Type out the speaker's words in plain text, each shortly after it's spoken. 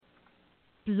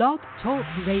Blog Talk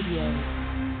Radio.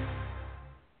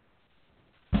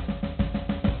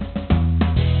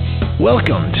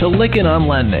 Welcome to Lykken on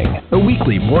Lending, a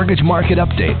weekly mortgage market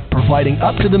update providing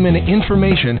up-to-the-minute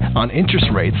information on interest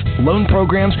rates, loan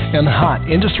programs, and hot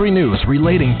industry news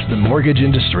relating to the mortgage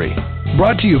industry.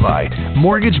 Brought to you by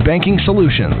Mortgage Banking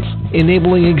Solutions,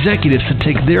 enabling executives to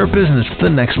take their business to the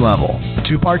next level.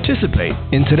 To participate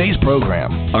in today's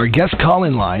program, our guest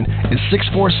call-in line is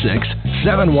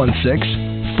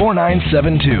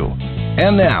 646-716-4972.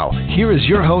 And now, here is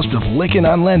your host of Lykken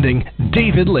on Lending,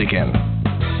 David Lykken.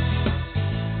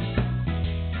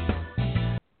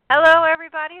 Hello,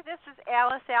 everybody. This is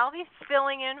Alice Alvey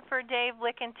filling in for Dave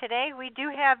Lykken today. We do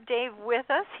have Dave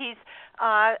with us. He's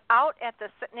out at the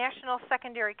National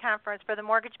Secondary Conference for the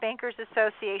Mortgage Bankers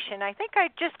Association. I think I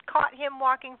just caught him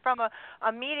walking from a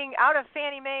meeting out of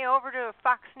Fannie Mae over to a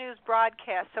Fox News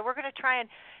broadcast. So we're going to try and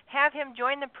have him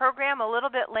join the program a little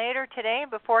bit later today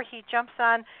before he jumps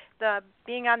on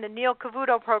being on the Neil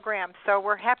Cavuto program. So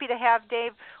we're happy to have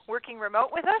Dave working remote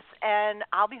with us, and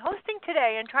I'll be hosting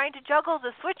today and trying to juggle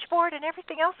the switchboard and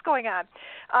everything else going on.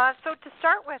 So to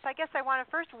start with, I guess I want to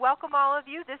first welcome all of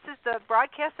you. This is the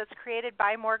broadcast that's created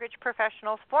by mortgage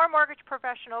professionals for mortgage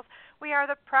professionals. We are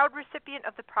the proud recipient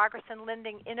of the Progress in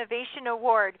Lending Innovation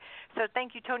Award. So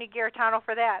thank you, Tony Garitano,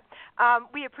 for that.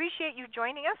 We appreciate you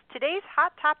joining us. Today's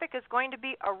hot topic is going to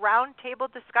be a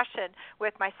roundtable discussion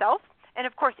with myself, and,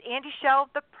 of course, Andy Schell,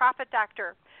 the Profit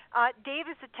Doctor. Dave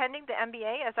is attending the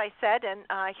MBA, as I said, and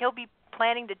he'll be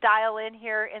planning to dial in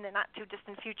here in the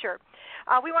not-too-distant future.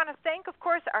 We want to thank, of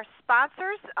course, our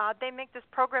sponsors. They make this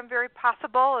program very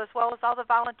possible, as well as all the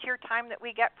volunteer time that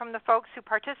we get from the folks who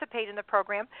participate in the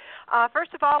program.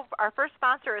 First of all, our first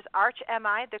sponsor is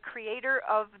ArchMI, the creator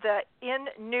of the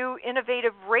new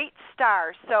innovative Rate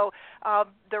Star. So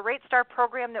the Rate Star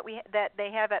program that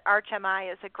they have at ArchMI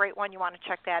is a great one. You want to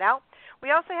check that out. We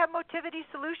also have Motivity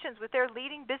Solutions with their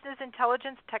leading business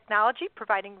intelligence technology,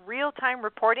 providing real-time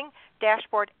reporting,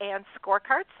 dashboard, and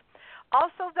scorecards.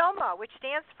 Also Velma, which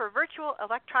stands for Virtual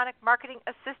Electronic Marketing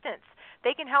Assistants.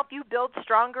 They can help you build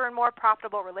stronger and more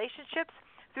profitable relationships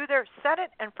through their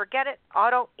set-it-and-forget-it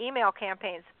auto email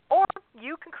campaigns. Or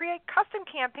you can create custom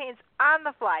campaigns on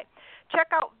the fly.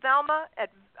 Check out Velma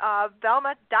at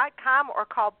velma.com or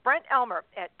call Brent Elmer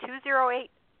at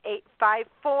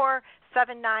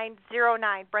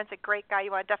 208-854-7909. Brent's a great guy.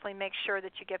 You want to definitely make sure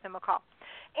that you give him a call.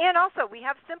 And also, we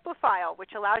have Simplifile,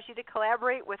 which allows you to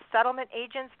collaborate with settlement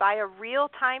agents via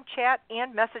real-time chat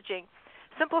and messaging.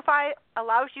 Simplify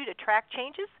allows you to track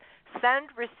changes, send,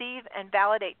 receive, and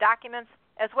validate documents,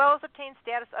 as well as obtain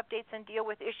status updates and deal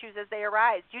with issues as they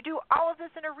arise. You do all of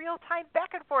this in a real-time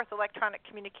back-and-forth electronic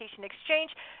communication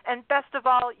exchange, and best of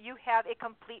all, you have a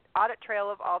complete audit trail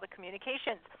of all the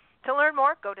communications. To learn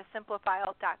more, go to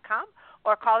simplifile.com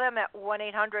or call them at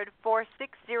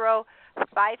 1-800-460-5657.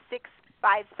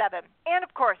 And,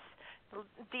 of course,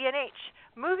 D&H,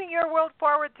 moving your world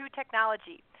forward through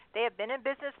technology. They have been in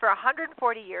business for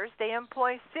 140 years. They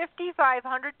employ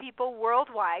 5,500 people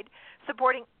worldwide,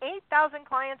 supporting 8,000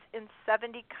 clients in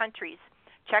 70 countries.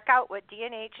 Check out what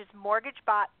D&H's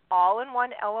MortgageBot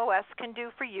all-in-one LOS can do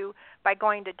for you by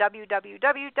going to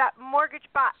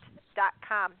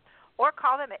www.mortgagebot.com or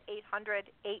call them at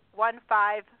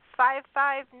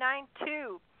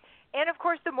 800-815-5592. And, of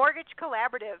course, the Mortgage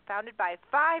Collaborative, founded by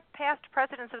 5 past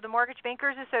presidents of the Mortgage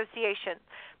Bankers Association.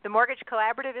 The Mortgage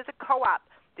Collaborative is a co-op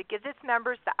that gives its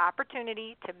members the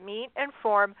opportunity to meet and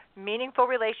form meaningful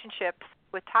relationships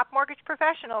with top mortgage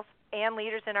professionals and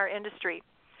leaders in our industry.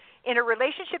 In a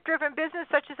relationship-driven business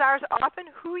such as ours, often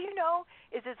who you know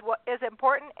is as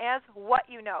important as what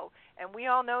you know, and we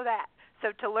all know that.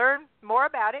 So to learn more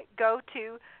about it, go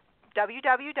to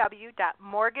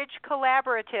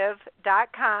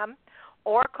www.mortgagecollaborative.com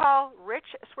or call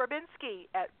Rich Swerbinski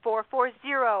at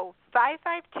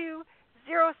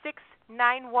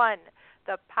 440-552-0691.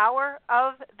 The power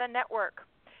of the network.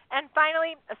 And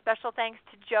finally, a special thanks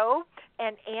to Joe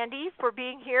and Andy for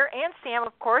being here, and Sam,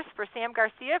 of course, for Sam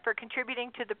Garcia for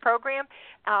contributing to the program.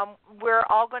 We're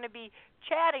all going to be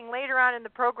chatting later on in the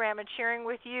program and sharing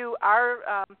with you our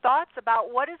thoughts about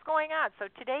what is going on. So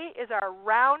today is our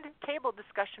round table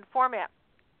discussion format.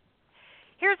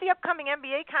 Here's the upcoming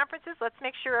MBA conferences. Let's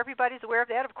make sure everybody's aware of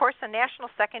that. Of course, the National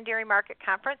Secondary Market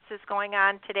Conference is going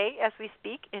on today as we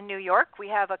speak in New York. We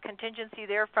have a contingency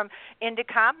there from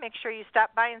Indecomm. Make sure you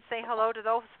stop by and say hello to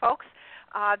those folks.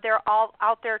 They're all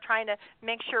out there trying to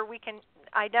make sure we can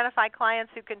identify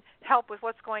clients who can help with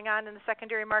what's going on in the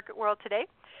secondary market world today.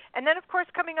 And then, of course,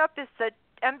 coming up is the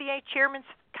MBA Chairman's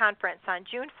Conference on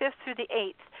June 5th through the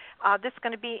 8th. This is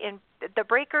going to be in the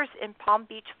Breakers in Palm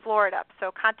Beach, Florida.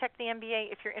 So contact the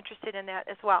MBA if you're interested in that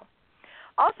as well.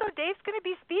 Also, Dave's going to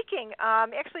be speaking.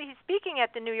 Actually, he's speaking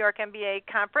at the New York MBA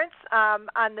conference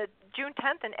on the June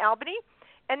 10th in Albany.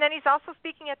 And then he's also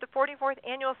speaking at the 44th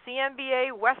Annual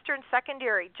CMBA Western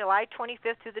Secondary, July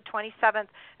 25th through the 27th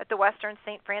at the Western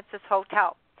St. Francis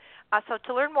Hotel. So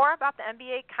to learn more about the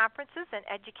MBA conferences and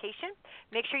education,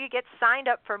 make sure you get signed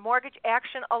up for Mortgage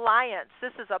Action Alliance.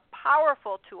 This is a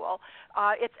powerful tool.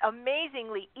 It's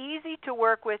amazingly easy to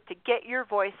work with to get your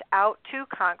voice out to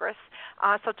Congress.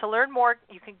 So to learn more,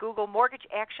 you can Google Mortgage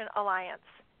Action Alliance.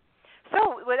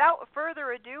 So without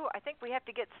further ado, I think we have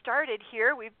to get started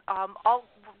here. We've all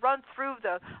run through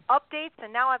the updates,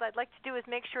 and now what I'd like to do is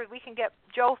make sure we can get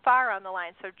Joe Farr on the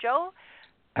line. So, Joe,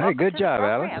 hey, good job,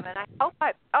 Alice. And I hope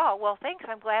well, thanks.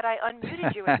 I'm glad I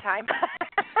unmuted you in time.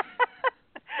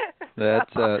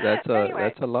 That's anyway.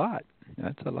 that's a lot.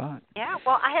 That's a lot. Yeah,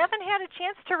 well, I haven't had a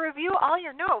chance to review all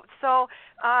your notes, so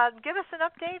give us an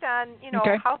update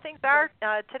on how things are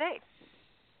today.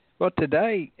 Well,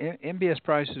 today MBS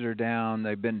prices are down.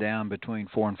 They've been down between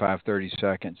 4 and 5/30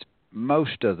 seconds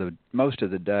most of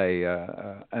the day.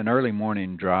 An early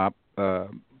morning drop,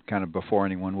 kind of before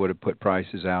anyone would have put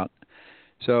prices out.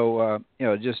 So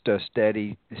just a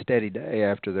steady day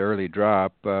after the early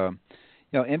drop.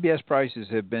 MBS prices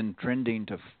have been trending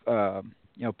to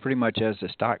pretty much as the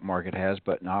stock market has,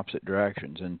 but in opposite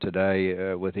directions. And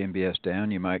today, with MBS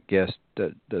down, you might guess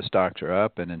that the stocks are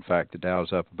up, and in fact, the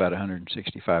Dow's up about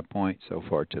 165 points so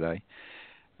far today.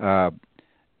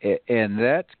 And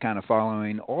that's kind of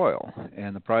following oil,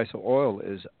 and the price of oil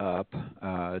is up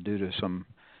due to some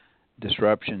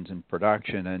disruptions in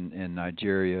production in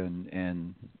Nigeria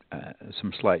and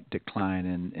some slight decline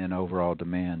in overall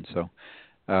demand. So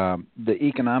the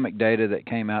economic data that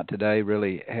came out today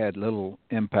really had little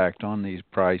impact on these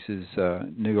prices.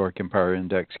 New York Empire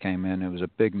Index came in. It was a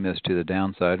big miss to the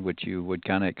downside, which you would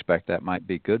kind of expect that might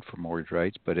be good for mortgage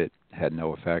rates, but it had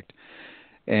no effect.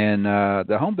 And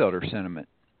the home builder sentiment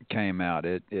came out.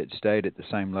 It stayed at the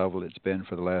same level it's been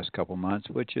for the last couple months,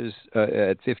 which is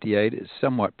at 58 is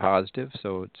somewhat positive,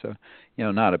 so it's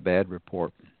not a bad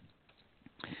report.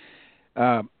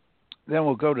 Then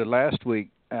we'll go to last week,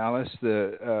 Alice.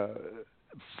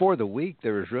 For the week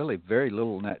there was really very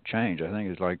little net change. I think it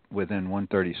was like within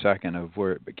 1/32 of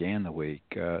where it began the week.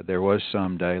 There was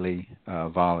some daily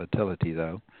volatility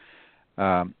though.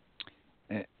 And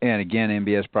again,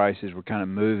 MBS prices were kind of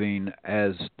moving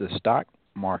as the stock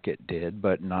market did,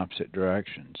 but in opposite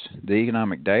directions. The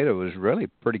economic data was really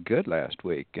pretty good last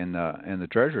week, and the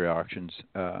Treasury auctions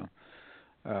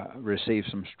received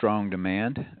some strong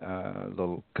demand, a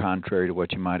little contrary to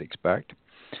what you might expect.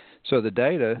 So the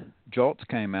data, JOLTS,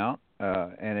 came out,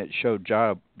 and it showed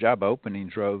job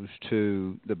openings rose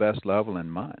to the best level in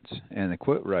months, and the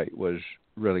quit rate was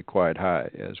really quite high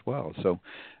as well. So,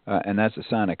 and that's a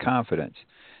sign of confidence.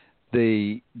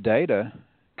 The data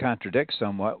contradicts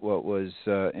somewhat what was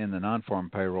in the non-farm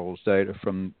payrolls data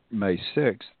from May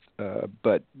 6th,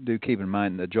 but do keep in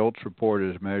mind the JOLTS report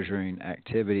is measuring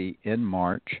activity in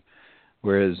March,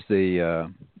 whereas the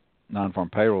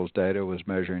non-farm payrolls data was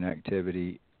measuring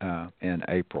activity in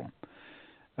April.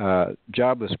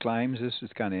 Jobless claims, this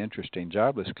is kind of interesting.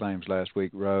 Jobless claims last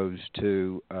week rose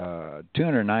to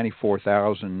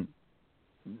 294,000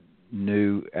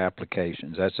 new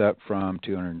applications. That's up from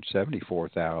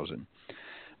 274,000.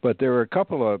 But there were a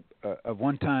couple of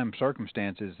one-time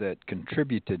circumstances that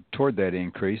contributed toward that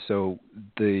increase, so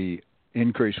the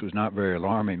increase was not very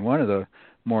alarming. One of the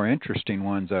more interesting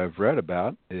ones I've read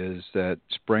about is that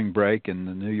spring break in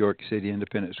the New York City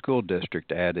Independent School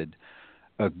District added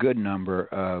a good number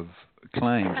of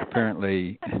claims.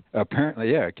 Apparently,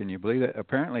 yeah, can you believe it?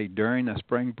 Apparently, during a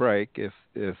spring break,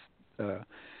 if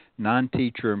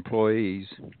non-teacher employees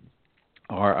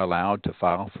are allowed to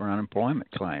file for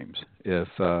unemployment claims if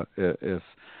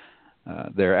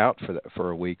they're out for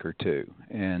a week or two,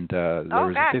 and there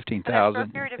was a 15,000 for a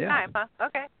period of time, huh?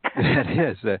 Okay. It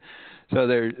is. So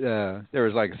there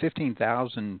was like a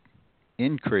 15,000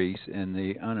 increase in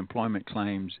the unemployment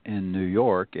claims in New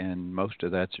York, and most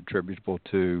of that's attributable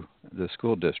to the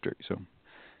school district. So,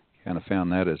 kind of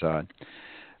found that as odd.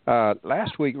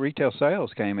 Last week, retail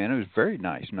sales came in. It was a very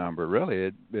nice number,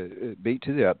 really. It beat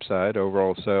to the upside.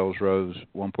 Overall sales rose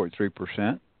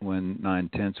 1.3% when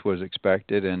 0.9 was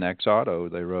expected, and ex-auto,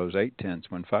 they rose 0.8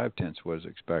 when 0.5 was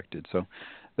expected. So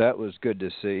that was good to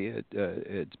see.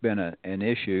 It's been an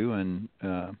issue, and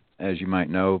as you might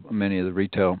know, many of the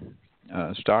retail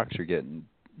stocks are getting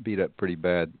beat up pretty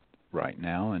bad right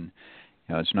now, and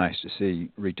it's nice to see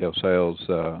retail sales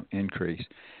increase.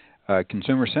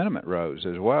 consumer sentiment rose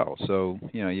as well. So,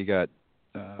 you got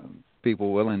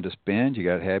people willing to spend, you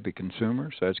got happy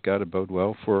consumers, so that's got to bode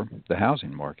well for the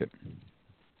housing market.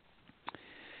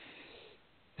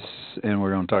 And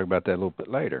we're going to talk about that a little bit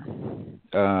later.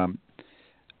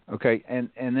 Okay,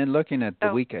 and then looking at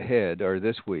the week ahead, or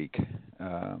this week,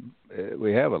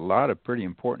 we have a lot of pretty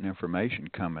important information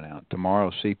coming out.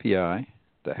 Tomorrow, CPI,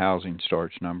 the housing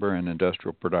starts number, and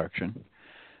industrial production.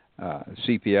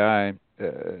 CPI,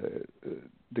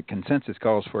 the consensus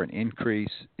calls for an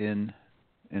increase in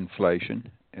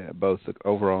inflation, both the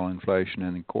overall inflation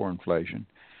and the core inflation,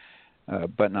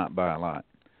 but not by a lot.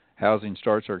 Housing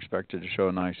starts are expected to show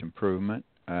a nice improvement,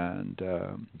 and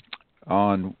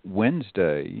on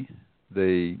Wednesday,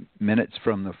 the minutes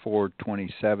from the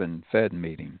 4/27 Fed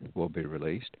meeting will be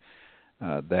released.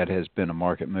 That has been a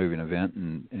market-moving event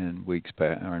in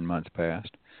months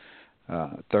past.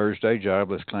 Thursday,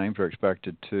 jobless claims are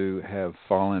expected to have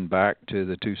fallen back to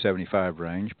the 275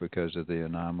 range because of the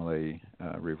anomaly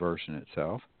reversing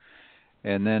itself.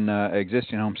 And then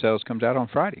existing home sales comes out on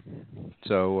Friday.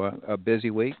 So a busy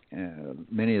week.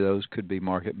 Many of those could be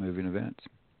market-moving events.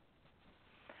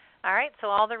 All right, so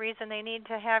all the reason they need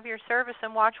to have your service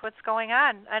and watch what's going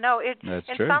on. I know it. That's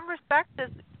in true. some respects,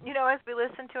 as we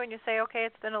listen to and you say, okay,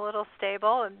 it's been a little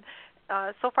stable, and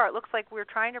so far it looks like we're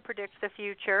trying to predict the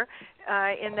future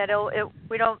in that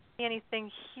we don't see anything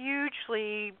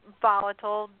hugely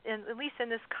volatile, at least in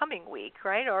this coming week,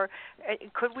 right? Or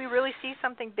could we really see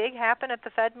something big happen at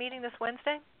the Fed meeting this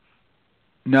Wednesday?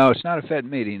 No, it's not a Fed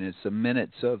meeting. It's the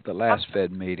minutes of the last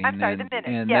Fed meeting. I'm sorry, the minutes.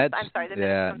 And yes, I'm sorry, the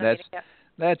minutes from the meeting. Yeah.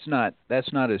 That's not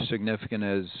as significant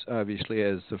as obviously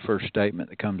as the first statement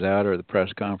that comes out or the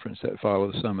press conference that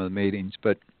follows some of the meetings.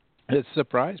 But it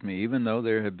surprised me, even though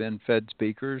there have been Fed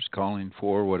speakers calling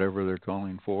for whatever they're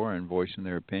calling for and voicing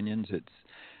their opinions.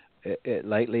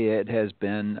 Lately it has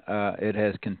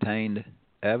contained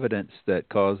evidence that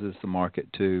causes the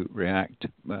market to react.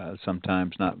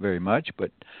 Sometimes not very much,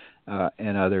 but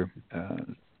in other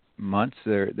months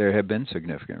there have been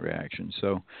significant reactions.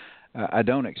 So I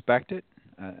don't expect it.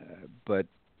 But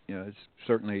it's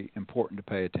certainly important to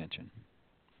pay attention.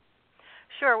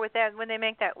 Sure, with that, when they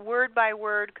make that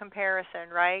word-by-word comparison,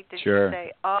 right? Did sure. you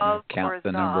say of count or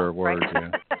the number of words?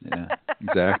 Right? Yeah,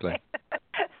 exactly.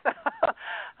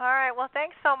 All right. Well,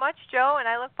 thanks so much, Joe, and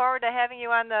I look forward to having you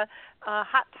on the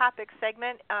Hot Topics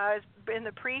segment. In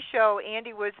the pre-show,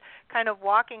 Andy was kind of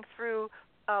walking through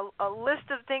a list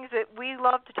of things that we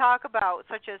love to talk about,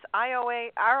 such as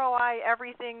IOA, ROI,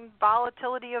 everything,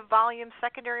 volatility of volume,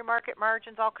 secondary market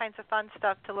margins, all kinds of fun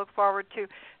stuff to look forward to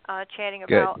chatting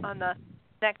about on the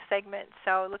next segment.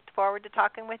 So look forward to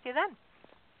talking with you then.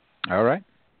 All right.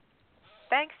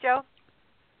 Thanks, Joe.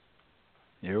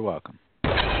 You're welcome.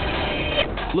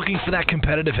 Looking for that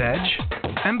competitive edge?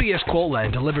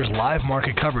 MBSQuoteline delivers live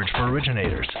market coverage for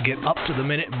originators. Get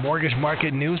up-to-the-minute mortgage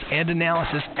market news and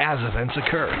analysis as events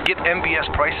occur. Get MBS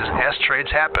prices as trades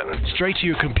happen. Straight to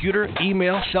your computer,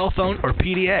 email, cell phone, or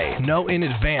PDA. Know in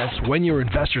advance when your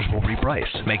investors will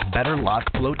reprice. Make better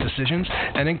lock-float decisions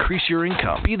and increase your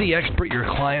income. Be the expert your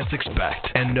clients expect.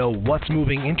 And know what's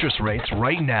moving interest rates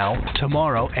right now,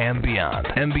 tomorrow, and beyond.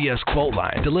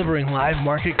 MBSQuoteline, delivering live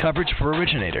market coverage for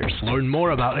originators. Learn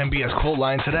more about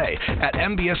MBSQuoteline today at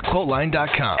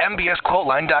MBSQuoteline.com.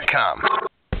 MBSQuoteline.com.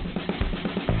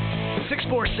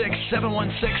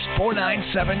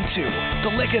 646-716-4972. The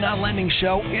Lykken on Lending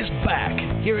Show is back.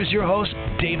 Here is your host,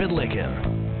 David Lykken.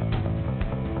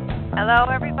 Hello,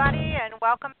 everybody, and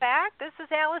welcome back. This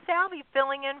is Alice Alvey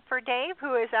filling in for Dave,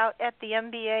 who is out at the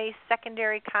MBA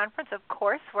Secondary Conference, of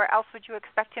course. Where else would you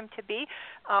expect him to be?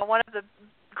 One of the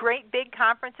great big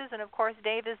conferences, and of course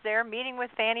Dave is there meeting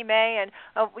with Fannie Mae, and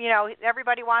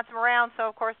everybody wants him around, so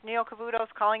of course Neil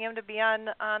Cavuto's calling him to be on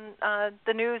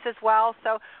the news as well.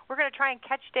 So we're going to try and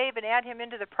catch Dave and add him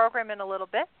into the program in a little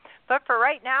bit. But for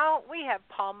right now, we have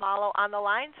Paul Muolo on the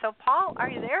line. So Paul, are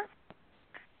you there?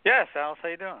 Yes, Alice, how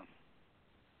you doing?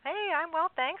 Hey, I'm well,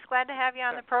 thanks. Glad to have you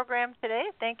on the program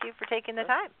today. Thank you for taking the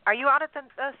time. Are you out at the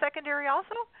secondary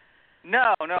also?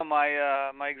 No.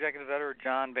 My executive editor,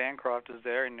 John Bancroft, is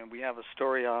there, and we have a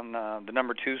story on the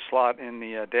number 2 slot in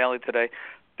the Daily today.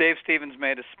 Dave Stevens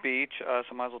made a speech, so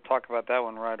might as well talk about that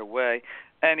one right away.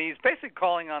 And he's basically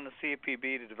calling on the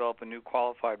CFPB to develop a new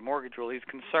qualified mortgage rule. He's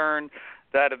concerned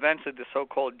that eventually the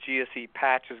so-called GSE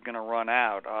patch is going to run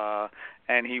out,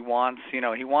 and he wants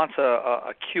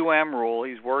a QM rule.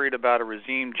 He's worried about a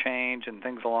regime change and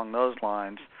things along those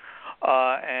lines.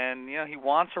 And he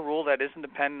wants a rule that isn't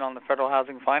dependent on the Federal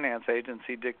Housing Finance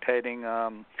Agency dictating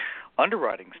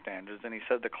underwriting standards. And he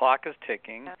said the clock is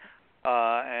ticking.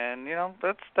 And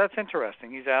that's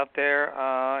interesting. He's out there,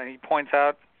 and he points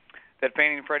out that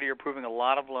Fannie and Freddie are approving a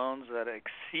lot of loans that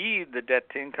exceed the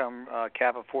debt-to-income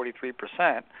cap of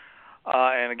 43%.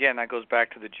 And again, that goes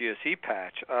back to the GSE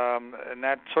patch, and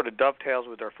that sort of dovetails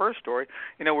with our first story.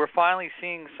 We're finally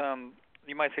seeing some,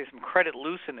 you might say, some credit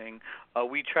loosening.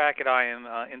 We track at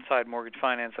Inside Mortgage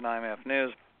Finance and IMF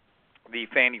News the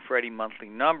Fannie Freddie monthly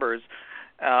numbers,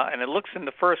 and it looks in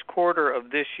the first quarter of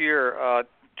this year,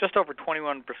 just over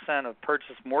 21% of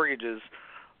purchased mortgages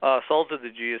sold to the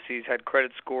GSEs had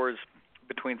credit scores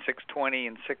between 620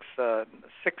 and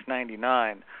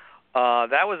 699.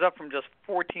 That was up from just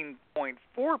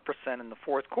 14.4% in the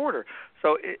fourth quarter.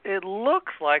 So it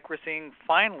looks like we're seeing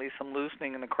finally some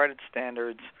loosening in the credit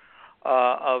standards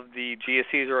of the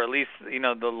GSEs, or at least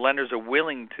the lenders are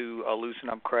willing to loosen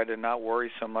up credit and not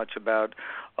worry so much about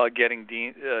getting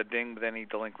dinged with any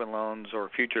delinquent loans or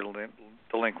future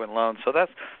delinquent loans. So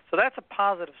that's a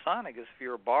positive sign, I guess, if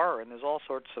you're a borrower. And there's all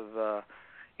sorts of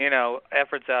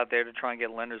efforts out there to try and get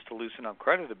lenders to loosen up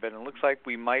credit a bit. And it looks like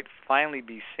we might finally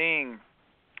be seeing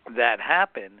that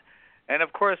happen. And,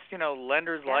 of course,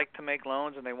 lenders like to make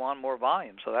loans and they want more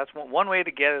volume. So that's one way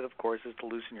to get it, of course, is to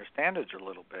loosen your standards a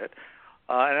little bit.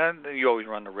 And then you always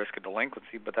run the risk of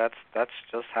delinquency, but that's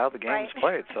just how the game is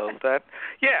played. So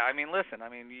listen,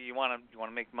 you want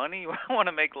to make money, you want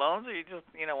to make loans, or you just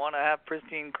want to have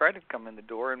pristine credit come in the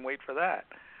door and wait for that.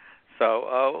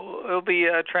 So it'll be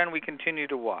a trend we continue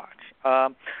to watch.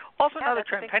 Also, another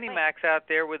trend, PennyMac's out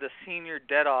there with a senior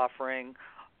debt offering,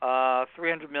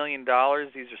 $300 million.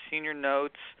 These are senior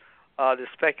notes. There's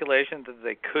speculation that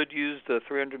they could use the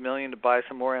 $300 million to buy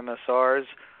some more MSRs.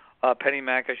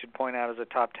 PennyMac, I should point out, is a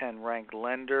top 10 ranked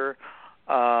lender,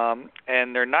 and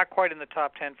they're not quite in the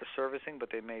top 10 for servicing, but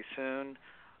they may soon.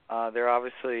 They're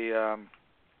obviously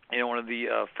one of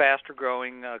the faster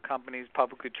growing companies,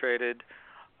 publicly traded.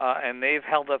 And they've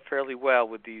held up fairly well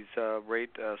with these some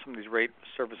of these rate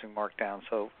servicing markdowns.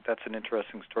 So that's an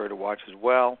interesting story to watch as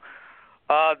well.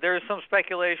 There's some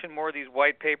speculation, more of these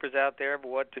white papers out there, of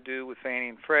what to do with Fannie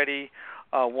and Freddie.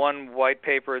 One white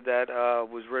paper that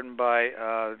was written by,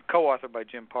 co-authored by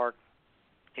Jim Park.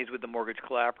 He's with the Mortgage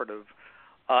Collaborative.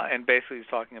 And basically he's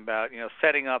talking about,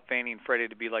 setting up Fannie and Freddie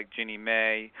to be like Ginnie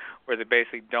Mae, where they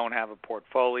basically don't have a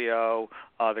portfolio.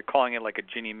 They're calling it like a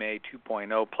Ginnie Mae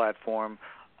 2.0 platform.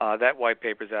 That white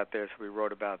paper's out there, so we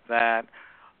wrote about that.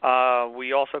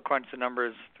 We also crunched the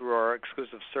numbers through our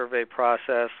exclusive survey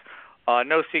process.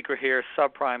 No secret here,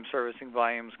 subprime servicing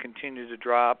volumes continue to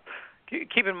drop.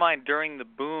 Keep in mind, during the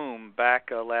boom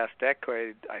back last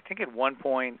decade, I think at one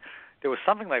point there was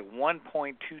something like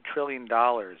 $1.2 trillion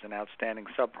in outstanding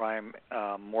subprime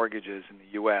mortgages in the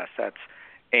U.S. That's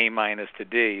A- to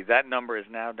D. That number is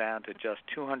now down to just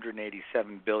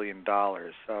 $287 billion.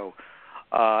 So,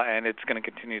 and it's going to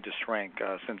continue to shrink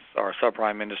since our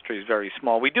subprime industry is very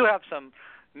small. We do have some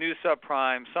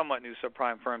somewhat new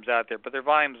subprime firms out there, but their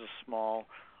volumes are small.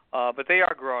 But they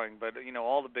are growing. But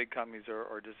all the big companies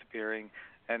are disappearing,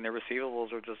 and their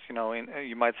receivables are just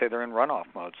you might say they're in runoff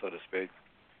mode, so to speak.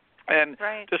 And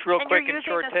just real quick in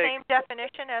short take. And you're using the same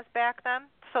definition as back then?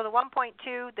 So the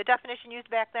 1.2, the definition used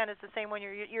back then is the same one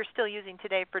you're still using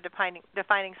today for defining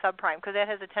subprime, because that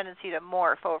has a tendency to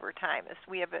morph over time. As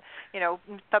we have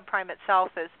subprime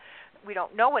itself is, we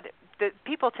don't know the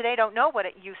people today don't know what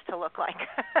it used to look like.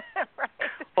 Right?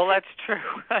 Well, that's true.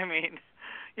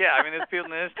 There's people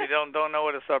in the industry don't know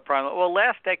what a subprime. Well,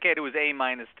 last decade it was A-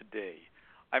 to D.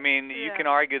 You can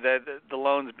argue that the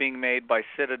loans being made by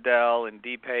Citadel and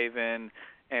Deep Haven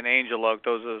and Angel Oak,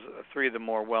 those are three of the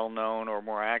more well-known or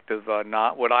more active.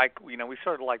 We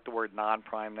sort of like the word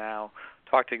non-prime now.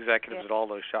 Talk to executives at all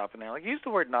those shops, and they're like, use the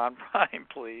word non-prime,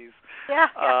 please. Yeah.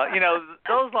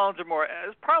 Those loans are more,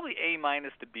 it's probably A-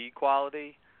 to B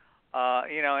quality.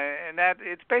 And that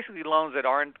it's basically loans that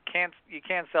you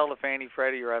can't sell to Fannie,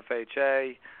 Freddie, or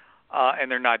FHA,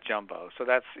 and they're not jumbo. So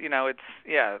that's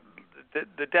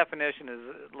the definition is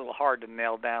a little hard to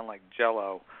nail down like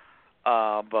Jell-O,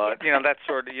 but that's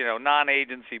sort of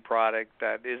non-agency product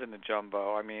that isn't a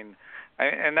jumbo.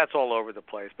 And that's all over the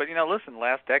place. But listen,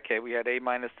 last decade we had A-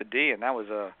 to D, and that was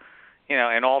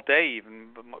and all day even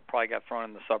probably got thrown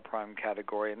in the subprime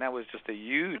category, and that was just a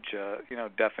huge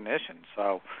definition.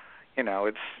 So.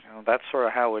 That's sort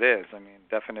of how it is.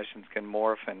 Definitions can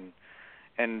morph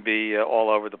and be all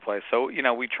over the place. So,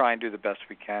 we try and do the best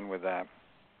we can with that.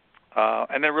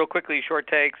 And then real quickly, short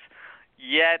takes,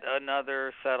 yet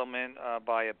another settlement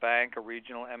by a bank, a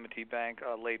regional M&T bank,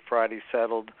 late Friday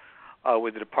settled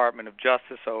with the Department of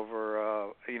Justice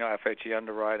over, FHE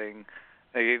underwriting.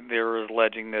 They were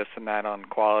alleging this and that on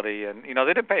quality. And, they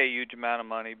didn't pay a huge amount of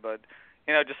money, but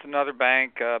just another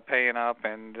bank paying up,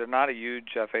 and they're not a huge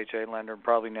FHA lender and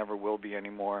probably never will be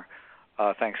anymore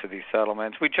thanks to these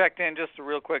settlements. We checked in, just a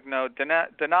real quick note,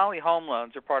 Denali Home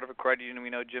Loans are part of a credit union. We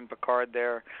know Jim Picard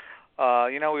there.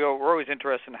 We're always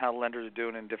interested in how lenders are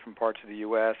doing in different parts of the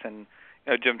U.S., and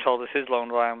Jim told us his loan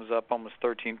volume was up almost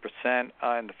 13%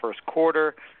 in the first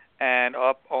quarter and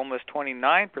up almost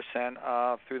 29%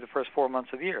 through the first 4 months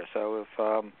of the year. So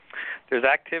if there's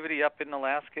activity up in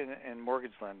Alaska in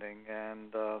mortgage lending,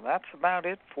 and that's about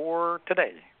it for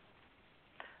today.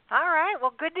 All right.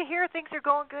 Well, good to hear things are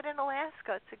going good in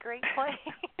Alaska. It's a great place.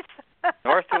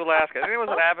 North to Alaska. I think it was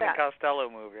an Abbott and Costello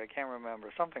movie. I can't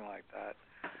remember. Something like that.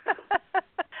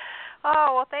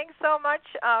 Oh, well, thanks so much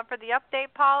for the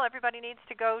update, Paul. Everybody needs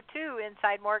to go to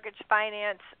Inside Mortgage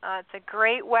Finance. It's a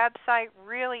great website,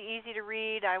 really easy to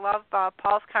read. I love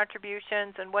Paul's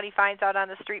contributions and what he finds out on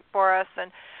the street for us,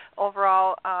 and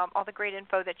overall all the great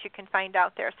info that you can find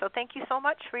out there. So thank you so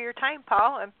much for your time,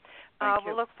 Paul, and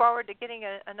we'll look forward to getting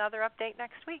another update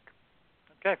next week.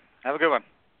 Okay. Have a good one.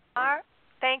 All right.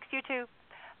 Thanks, you too.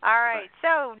 All right. Bye.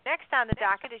 So next on the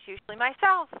docket is usually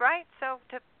myself, right? So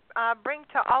to bring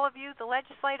to all of you the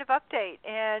legislative update.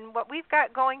 And what we've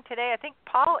got going today, I think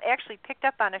Paul actually picked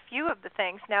up on a few of the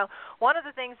things. Now, one of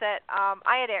the things that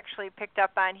I had actually picked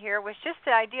up on here was just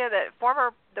the idea that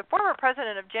the former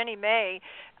president of Ginnie Mae,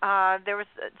 there was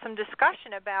some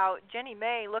discussion about Ginnie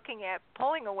Mae looking at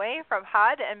pulling away from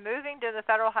HUD and moving to the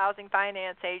Federal Housing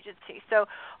Finance Agency. So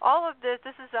all of this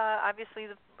is obviously,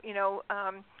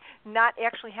 not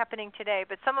actually happening today,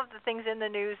 but some of the things in the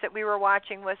news that we were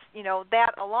watching was,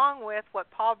 that along with what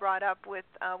Paul brought up with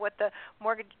what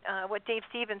Dave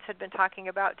Stevens had been talking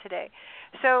about today.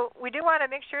 So we do want to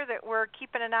make sure that we're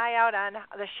keeping an eye out on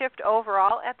the shift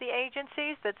overall at the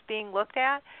agencies that's being looked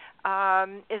at.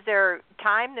 Is there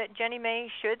time that Ginnie Mae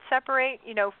should separate,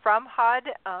 from HUD,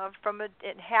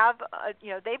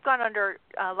 they've gone under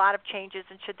a lot of changes,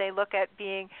 and should they look at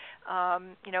being,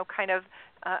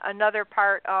 another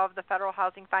part of the Federal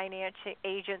Housing Finance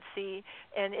Agency,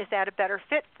 and is that a better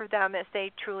fit for them as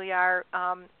they truly are,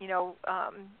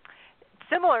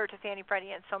 similar to Fannie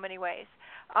Freddie in so many ways?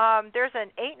 There's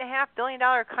an $8.5 billion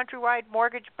countrywide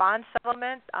mortgage bond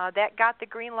settlement that got the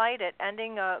green light at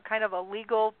ending kind of a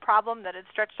legal problem that had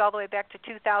stretched all the way back to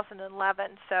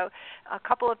 2011. So a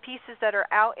couple of pieces that are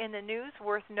out in the news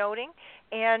worth noting.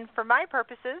 And for my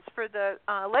purposes, for the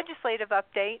legislative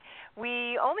update,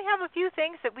 we only have a few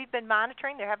things that we've been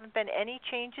monitoring. There haven't been any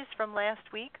changes from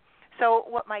last week. So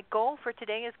what my goal for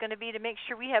today is going to be to make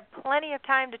sure we have plenty of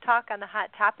time to talk on the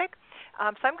hot topic.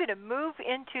 So I'm going to move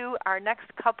into our next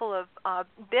couple of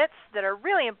bits that are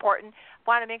really important. I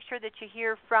want to make sure that you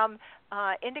hear from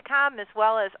Indecomm as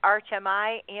well as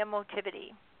ArchMI and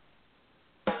Motivity.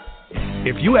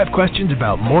 If you have questions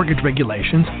about mortgage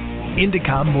regulations,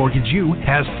 Indecomm Mortgage U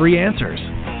has free answers.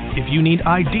 If you need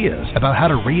ideas about how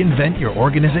to reinvent your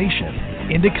organization,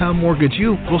 Indecomm Mortgage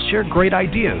U will share great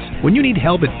ideas. When you need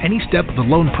help at any step of the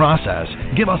loan process,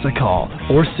 give us a call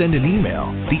or send an email.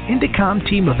 The Indecomm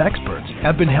team of experts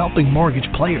have been helping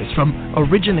mortgage players from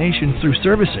origination through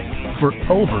servicing for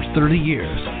over 30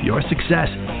 years. Your success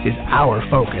is our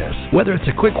focus. Whether it's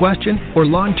a quick question or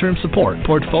long-term support,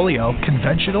 portfolio,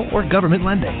 conventional, or government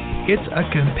lending, it's a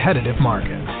competitive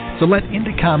market. So let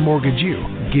Indecomm Mortgage U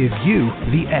give you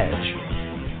the edge.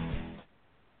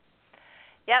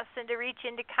 Yes, and to reach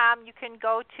Indecomm, you can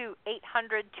go to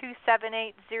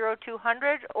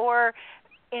 800-278-0200 or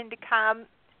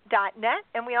Indecomm.net,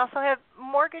 and we also have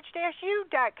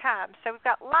mortgage-u.com. So we've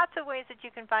got lots of ways that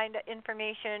you can find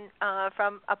information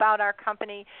about our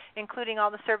company, including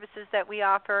all the services that we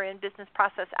offer in business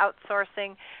process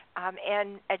outsourcing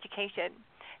and education.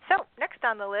 So next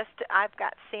on the list, I've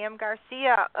got Sam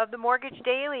Garcia of the Mortgage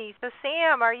Daily. So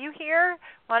Sam, are you here?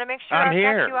 Want to make sure I've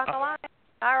got you on the line.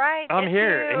 All right. I'm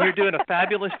here, and you're doing a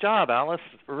fabulous job, Alice.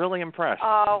 Really impressed.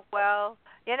 Oh, well,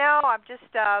 I'm just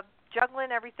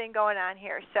juggling everything going on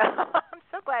here, so I'm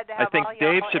so glad to have all y'all. I think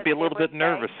Dave should be a little bit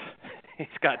nervous. He's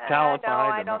got talent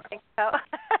behind him. No, I don't think so.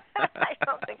 I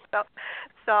don't think so.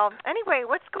 So anyway,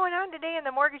 what's going on today in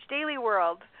the Mortgage Daily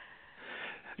world?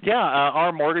 Yeah,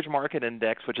 our mortgage market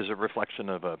index, which is a reflection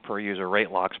of per-user rate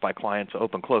locks by clients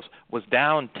open close, was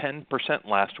down 10%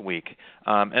 last week.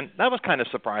 And that was kind of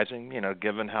surprising,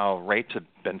 given how rates have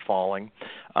been falling.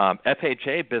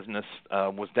 FHA business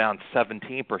was down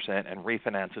 17%, and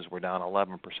refinances were down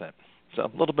 11%. So a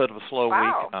little bit of a slow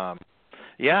week.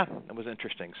 Yeah, it was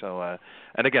interesting. So,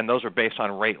 and again, those are based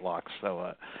on rate locks.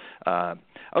 So,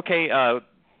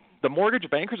 the Mortgage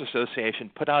Bankers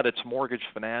Association put out its mortgage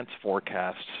finance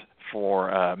forecasts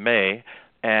for May,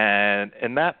 And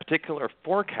in that particular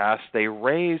forecast, they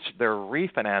raised their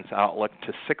refinance outlook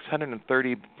to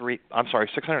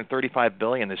 $635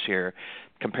 billion this year,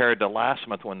 compared to last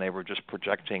month when they were just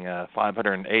projecting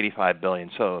 $585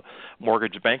 billion. So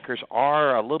mortgage bankers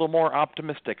are a little more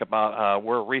optimistic about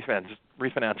where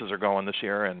refinances are going this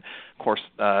year. And of course,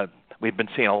 we've been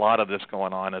seeing a lot of this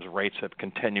going on as rates have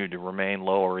continued to remain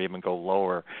low or even go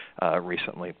lower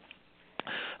recently.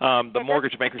 The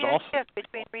mortgage bankers also shift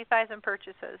between refis and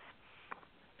purchases.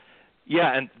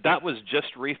 Yeah, and that was just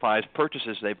refis.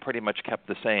 Purchases, they pretty much kept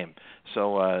the same.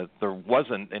 So there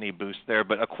wasn't any boost there.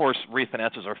 But, of course,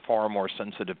 refinances are far more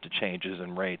sensitive to changes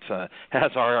in rates,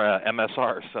 as are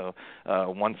MSRs. So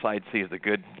one side sees the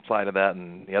good side of that,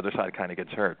 and the other side kind of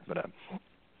gets hurt. But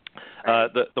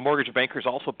the mortgage bankers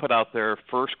also put out their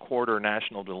first quarter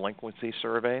national delinquency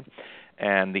survey,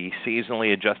 and the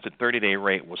seasonally adjusted 30-day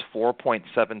rate was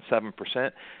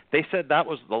 4.77%. They said that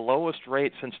was the lowest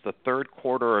rate since the third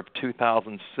quarter of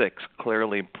 2006,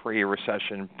 clearly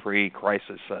pre-recession,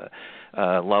 pre-crisis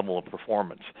level of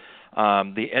performance.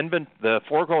 The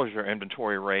foreclosure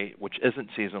inventory rate, which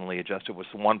isn't seasonally adjusted, was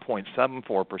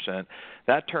 1.74%.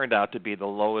 That turned out to be the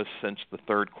lowest since the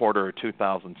third quarter of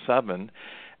 2007.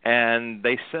 And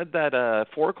they said that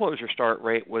foreclosure start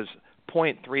rate was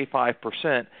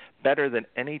 0.35%, better than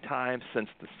any time since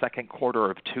the second quarter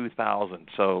of 2000.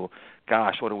 So,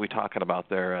 gosh, what are we talking about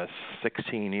there?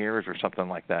 16 years or something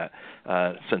like that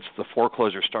since the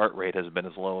foreclosure start rate has been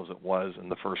as low as it was in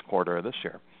the first quarter of this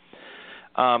year.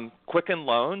 Quicken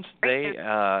Loans, they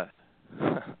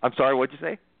I'm sorry, what'd you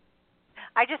say?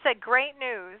 I just said great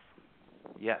news.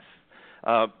 Yes.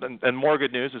 And more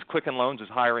good news is Quicken Loans is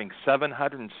hiring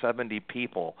 770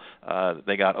 people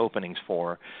they got openings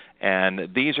for. And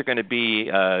these are going to be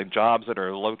jobs that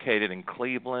are located in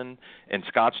Cleveland, in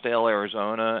Scottsdale,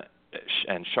 Arizona,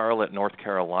 and Charlotte, North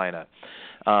Carolina.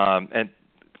 And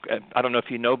I don't know if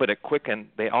you know, but at Quicken,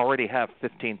 they already have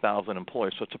 15,000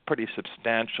 employees, so it's a pretty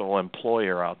substantial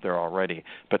employer out there already.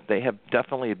 But they have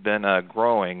definitely been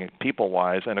growing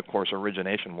people-wise and, of course,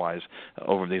 origination-wise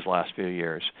over these last few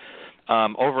years.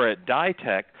 Over at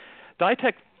Ditech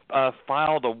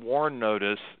filed a warn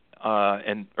notice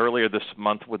earlier this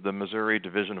month with the Missouri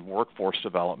Division of Workforce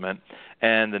Development,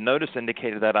 and the notice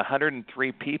indicated that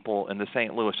 103 people in the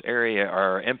St. Louis area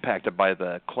are impacted by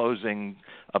the closing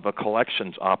of a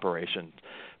collections operation.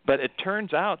 But it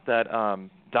turns out that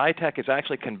Ditech is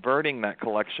actually converting that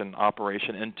collection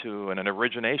operation into an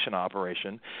origination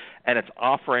operation, and it's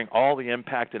offering all the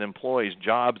impacted employees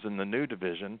jobs in the new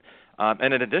division.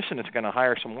 And in addition, it's going to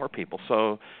hire some more people.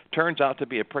 So turns out to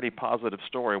be a pretty positive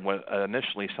story. What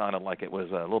initially sounded like it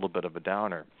was a little bit of a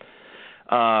downer.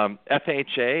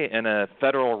 FHA, in a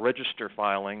Federal Register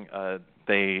filing,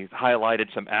 they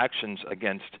highlighted some actions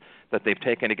that they've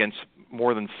taken against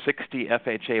more than 60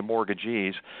 FHA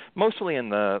mortgagees, mostly in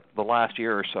the last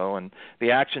year or so. And the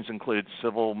actions included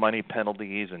civil money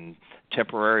penalties and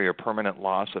temporary or permanent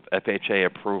loss of FHA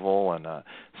approval and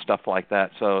stuff like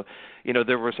that. So,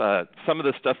 there was some of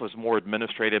this stuff was more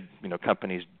administrative.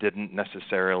 Companies didn't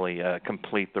necessarily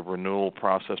complete the renewal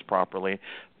process properly,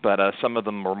 but some of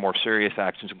them were more serious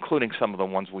actions, including some of the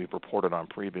ones we've reported on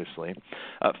previously.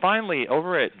 Finally,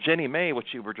 over at Ginnie Mae,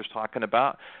 which you were just talking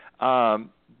about,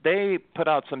 they put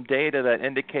out some data that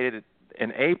indicated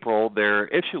in April their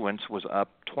issuance was up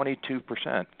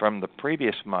 22% from the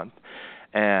previous month.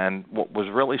 And what was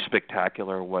really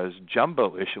spectacular was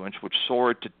jumbo issuance, which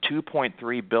soared to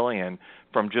 $2.3 billion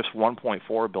from just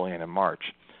 $1.4 billion in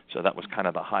March. So that was kind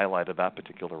of the highlight of that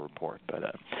particular report.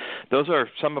 But those are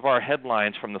some of our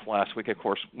headlines from this last week. Of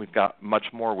course, we've got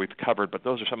much more we've covered, but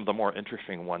those are some of the more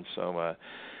interesting ones. So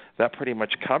that pretty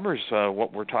much covers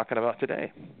what we're talking about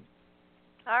today.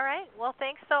 All right. Well,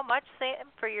 thanks so much, Sam,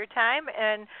 for your time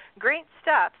and great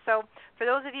stuff. So for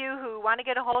those of you who want to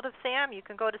get a hold of Sam, you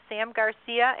can go to Sam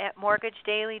Garcia at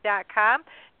mortgagedaily.com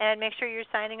and make sure you're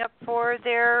signing up for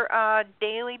their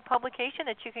daily publication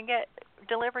that you can get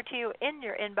delivered to you in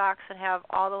your inbox and have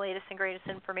all the latest and greatest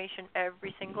information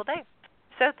every single day.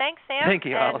 So thanks, Sam. Thank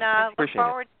you, Alice. And appreciate look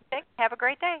forward to it. Have a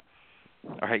great day.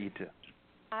 All right, you too.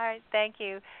 All right. Thank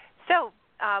you. So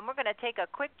we're going to take a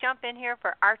quick jump in here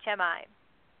for ArchMI.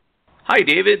 Hi,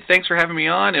 David. Thanks for having me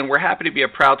on, and we're happy to be a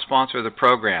proud sponsor of the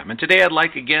program. And today I'd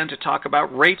like again to talk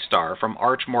about RateStar from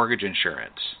Arch Mortgage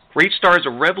Insurance. RateStar is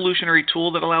a revolutionary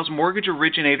tool that allows mortgage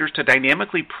originators to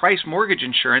dynamically price mortgage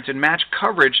insurance and match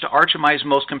coverage to ArchMI's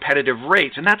most competitive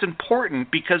rates. And that's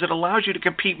important because it allows you to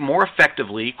compete more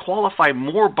effectively, qualify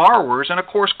more borrowers, and, of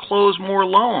course, close more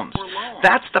loans.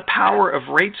 That's the power of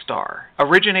RateStar.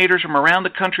 Originators from around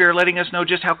the country are letting us know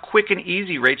just how quick and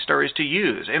easy RateStar is to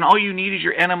use. And all you need is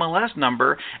your NMLS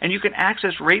number, and you can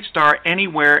access RateStar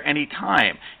anywhere,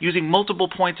 anytime, using multiple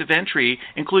points of entry,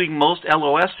 including most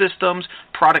LOS systems,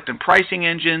 product and pricing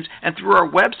engines, and through our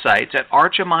websites at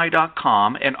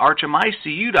archmi.com and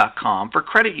archmicu.com for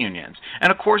credit unions.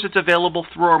 And of course, it's available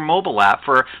through our mobile app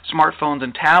for smartphones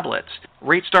and tablets.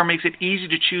 RateStar makes it easy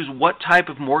to choose what type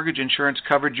of mortgage insurance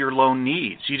coverage your loan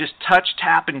needs. You just touch,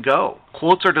 tap, and go.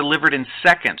 Quotes are delivered in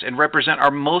seconds and represent our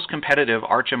most competitive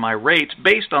ArchMI rates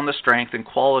based on the strength and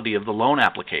quality of the loan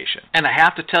application. And I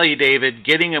have to tell you, David,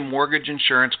 getting a mortgage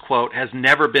insurance quote has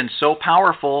never been so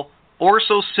powerful or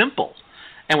so simple.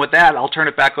 And with that, I'll turn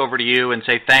it back over to you and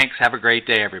say thanks. Have a great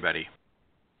day, everybody.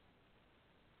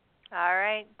 All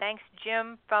right. Thanks,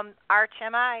 Jim from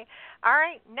ArchMI. All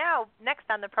right. Now, next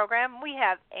on the program, we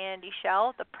have Andy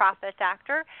Schell, the Profit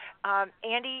Actor.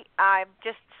 Andy, I'm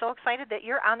just so excited that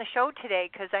you're on the show today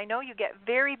because I know you get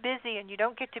very busy and you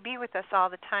don't get to be with us all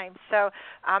the time. So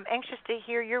I'm anxious to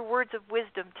hear your words of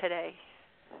wisdom today.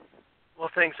 Well,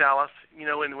 thanks, Alice. You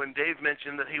know, when Dave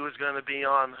mentioned that he was going to be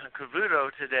on Cavuto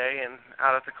today and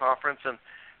out at the conference and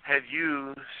had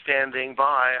you standing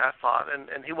by, I thought, and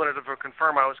he wanted to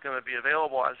confirm I was going to be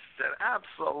available. I said,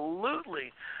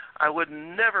 absolutely. I would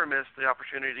never miss the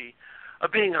opportunity of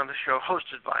being on the show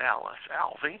hosted by Alice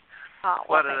Alvey. Oh,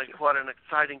 what an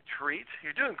exciting treat.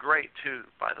 You're doing great, too,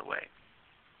 by the way.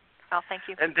 Oh, thank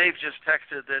you. And Dave just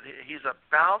texted that he's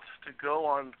about to go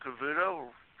on Cavuto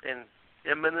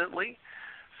imminently,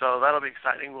 so that'll be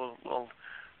exciting. We'll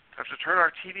have to turn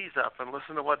our TVs up and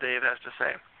listen to what Dave has to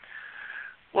say.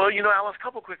 Well, you know, Alice, a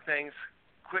couple quick things.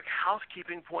 Quick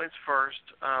housekeeping points first.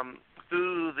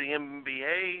 Through the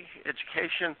MBA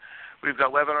education, we've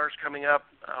got webinars coming up.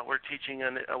 We're teaching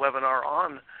a webinar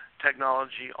on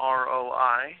technology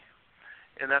ROI,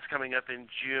 and that's coming up in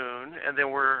June. And then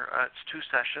it's 2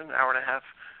 sessions, hour and a half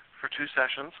for 2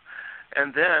 sessions.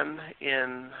 And then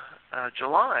in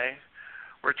July,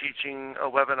 we're teaching a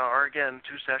webinar, again,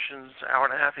 2 sessions, hour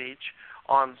and a half each,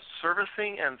 on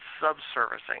servicing and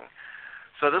sub-servicing.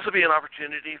 So this will be an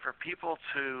opportunity for people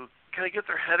to kind of get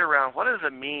their head around what does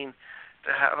it mean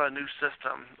to have a new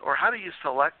system, or how do you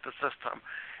select the system?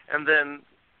 And then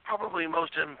probably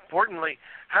most importantly,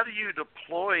 how do you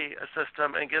deploy a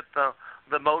system and get the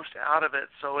most out of it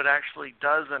so it actually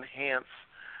does enhance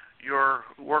your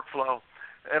workflow?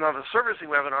 And on the servicing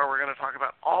webinar, we're going to talk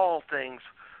about all things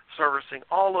servicing,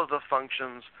 all of the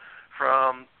functions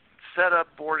from setup,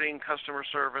 boarding, customer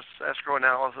service, escrow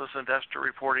analysis, investor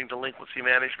reporting, delinquency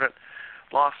management,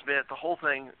 loss bit, the whole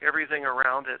thing, everything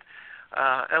around it,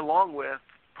 along with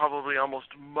probably almost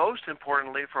most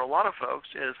importantly for a lot of folks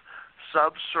is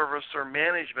sub-servicer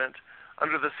management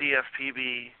under the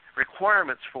CFPB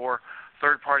requirements for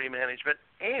third-party management,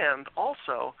 and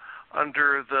also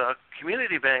under the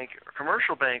community bank or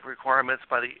commercial bank requirements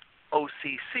by the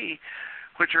OCC,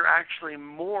 which are actually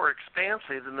more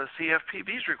expansive than the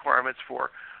CFPB's requirements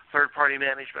for third-party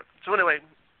management. So anyway,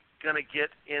 going to get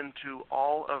into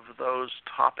all of those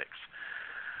topics.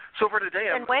 So for today,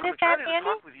 I'm excited to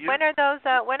talk with you. When are those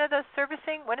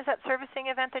servicing? When is that servicing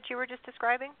event that you were just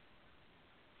describing?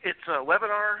 It's a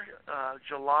webinar,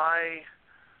 July,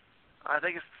 I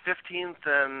think it's 15th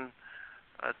and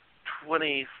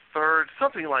 23rd,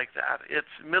 something like that. It's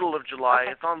middle of July.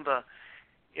 Okay. It's on the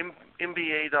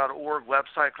MBA.org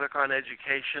website. Click on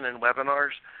Education and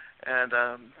Webinars, and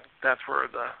that's where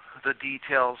the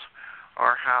details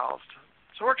are housed.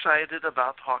 So we're excited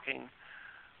about talking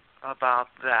about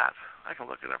that. I can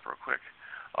look it up real quick.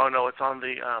 Oh, no, it's on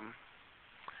the,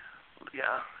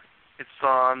 it's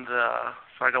on the,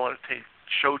 so I don't want to take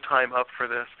Showtime up for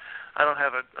this. I don't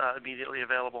have it immediately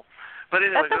available. But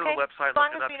anyway, that's go to the website. As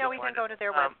long as we know we can go to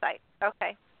their website.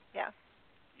 Okay, yeah.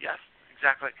 Yes,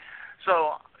 exactly.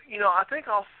 So, I think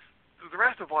the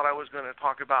rest of what I was going to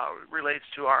talk about relates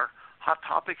to our hot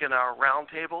topic in our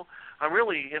roundtable. I'm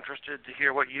really interested to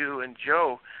hear what you and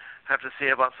Joe have to say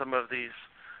about some of these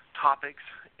topics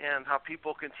and how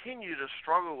people continue to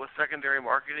struggle with secondary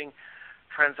marketing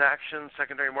transactions,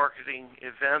 secondary marketing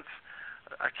events.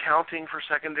 Accounting for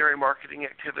secondary marketing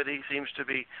activity seems to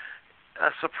be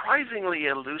surprisingly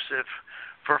elusive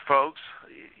for folks,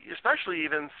 especially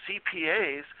even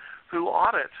CPAs who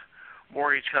audit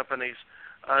mortgage companies.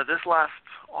 This last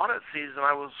audit season,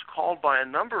 I was called by a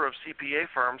number of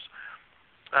CPA firms.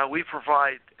 We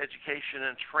provide education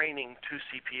and training to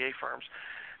CPA firms.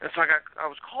 And so I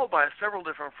was called by several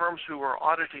different firms who were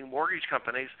auditing mortgage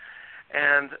companies,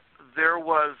 and there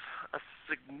was a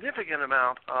significant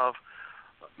amount of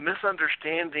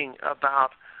misunderstanding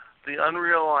about the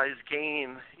unrealized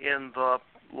gain in the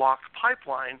locked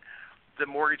pipeline that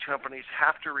mortgage companies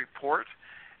have to report.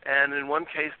 And in one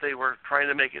case, they were trying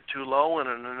to make it too low, and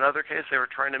in another case, they were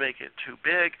trying to make it too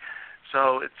big.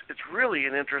 So it's really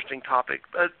an interesting topic.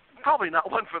 Probably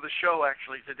not one for the show,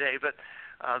 actually, today, but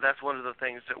that's one of the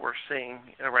things that we're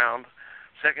seeing around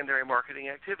secondary marketing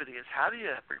activity is how do you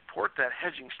report that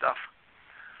hedging stuff?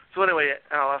 So anyway,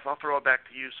 Alice, I'll throw it back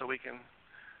to you so we can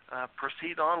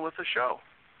proceed on with the show.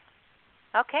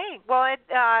 Okay. Well,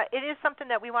 it is something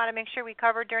that we want to make sure we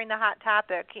cover during the hot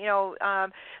topic.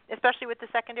 Especially with the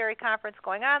secondary conference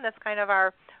going on, that's kind of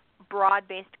our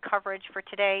broad-based coverage for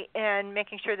today, and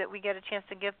making sure that we get a chance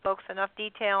to give folks enough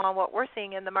detail on what we're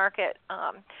seeing in the market.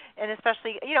 And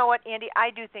especially, you know what, Andy, I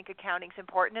do think accounting's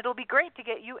important. It'll be great to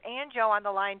get you and Joe on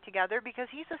the line together because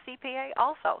he's a CPA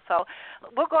also. So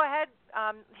we'll go ahead,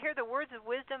 hear the words of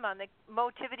wisdom on the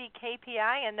Motivity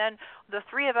KPI, and then the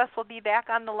three of us will be back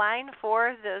on the line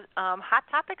for the hot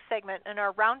topic segment in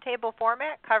our roundtable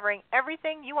format covering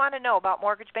everything you want to know about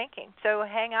mortgage banking. So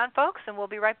hang on, folks, and we'll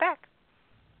be right back.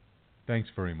 Thanks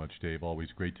very much, Dave. Always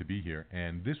great to be here.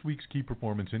 And this week's key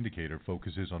performance indicator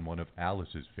focuses on one of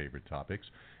Alice's favorite topics,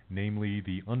 namely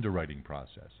the underwriting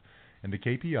process. And the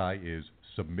KPI is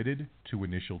submitted to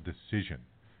initial decision.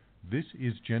 This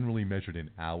is generally measured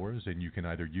in hours, and you can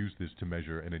either use this to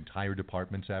measure an entire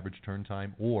department's average turn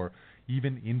time or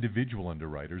even individual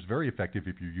underwriters. Very effective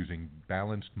if you're using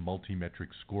balanced multi-metric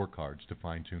scorecards to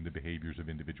fine-tune the behaviors of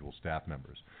individual staff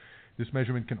members. This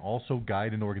measurement can also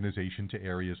guide an organization to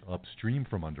areas upstream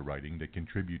from underwriting that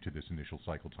contribute to this initial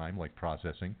cycle time, like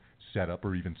processing, setup,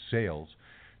 or even sales,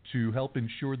 to help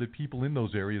ensure that people in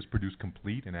those areas produce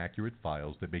complete and accurate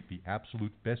files that make the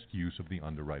absolute best use of the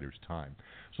underwriter's time.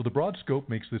 So the broad scope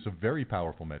makes this a very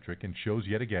powerful metric and shows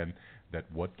yet again that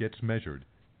what gets measured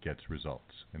gets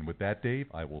results. And with that, Dave,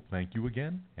 I will thank you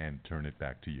again and turn it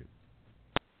back to you.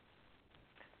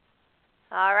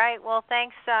 All right. Well,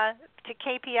 thanks to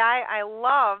KPI. I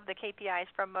love the KPIs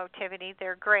from Motivity.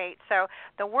 They're great. So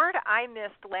the word I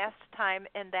missed last time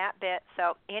in that bit,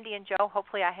 so Andy and Joe,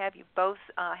 hopefully I have you both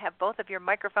have both of your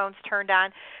microphones turned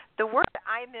on. The word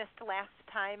I missed last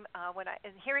time, when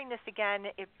hearing this again,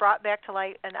 it brought back to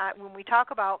light, and when we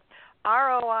talk about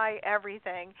ROI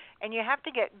everything, and you have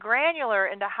to get granular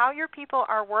into how your people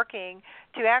are working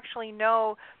to actually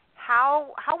know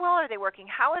how well are they working,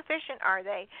 how efficient are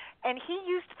they, and he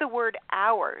used the word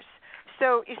hours.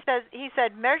 So he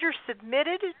said measure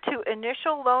submitted to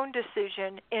initial loan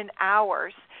decision in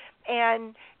hours.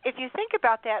 And if you think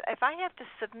about that, if I have to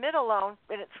submit a loan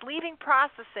and it's leaving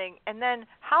processing, and then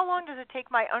how long does it take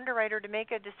my underwriter to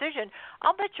make a decision,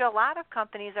 I'll bet you a lot of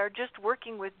companies are just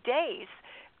working with days,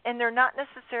 and they're not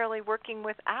necessarily working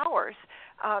with hours.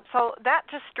 So that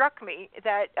just struck me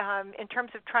that in terms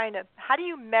of trying to, how do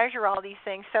you measure all these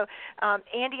things? So,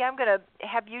 Andy, I'm going to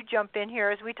have you jump in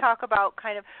here as we talk about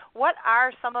kind of what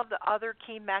are some of the other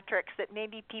key metrics that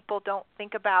maybe people don't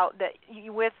think about that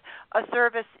you, with a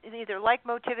service either like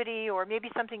Motivity or maybe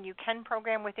something you can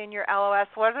program within your LOS,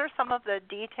 what are some of the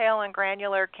detail and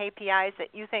granular KPIs that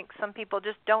you think some people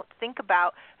just don't think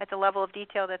about at the level of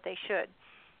detail that they should?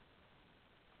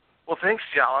 Well, thanks,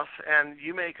 Alice, and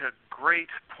you make a great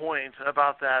point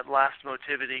about that last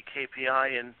Motivity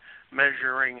KPI in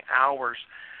measuring hours.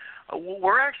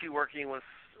 We're actually working with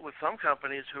some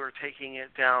companies who are taking it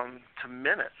down to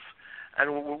minutes,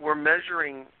 and we're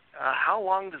measuring how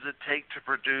long does it take to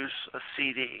produce a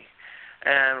CD.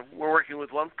 And we're working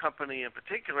with one company in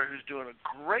particular who's doing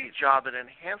a great job at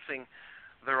enhancing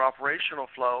their operational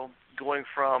flow, going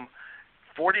from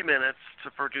 40 minutes to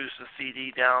produce a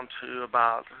CD down to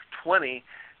about 20,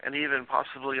 and even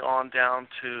possibly on down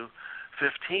to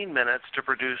 15 minutes to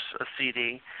produce a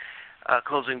CD,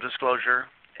 closing disclosure.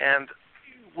 And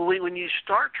when you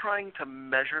start trying to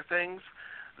measure things,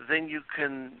 then you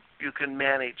can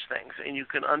manage things, and you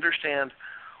can understand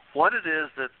what it is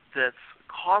that's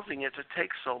causing it to take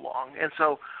so long. And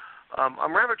so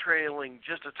I'm rabbit trailing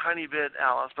just a tiny bit,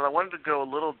 Alice, but I wanted to go a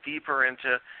little deeper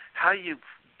into how you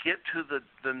get to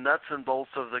the nuts and bolts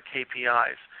of the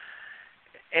KPIs.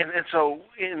 And so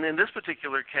in this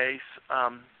particular case,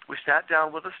 we sat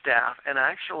down with the staff and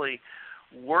actually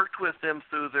worked with them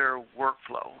through their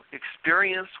workflow,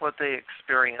 experienced what they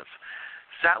experience,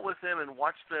 sat with them and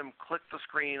watched them click the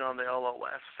screen on the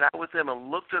LOS, sat with them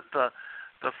and looked at the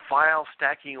file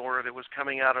stacking order that was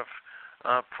coming out of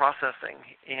processing.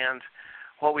 And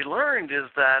what we learned is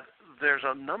that there's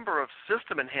a number of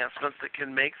system enhancements that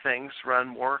can make things run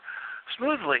more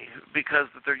smoothly because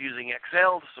they're using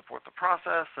Excel to support the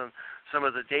process, and some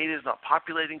of the data is not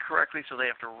populating correctly, so they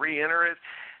have to re-enter it.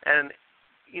 And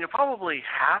probably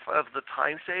half of the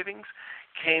time savings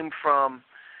came from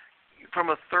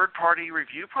a third-party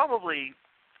review, probably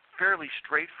fairly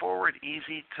straightforward,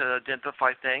 easy to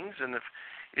identify things. And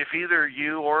if either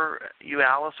you,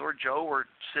 Alice, or Joe were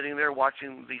sitting there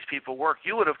watching these people work,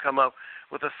 you would have come up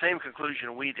with the same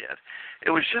conclusion we did.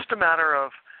 It was just a matter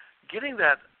of getting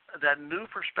that new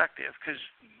perspective, because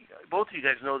both of you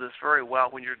guys know this very well.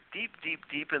 When you're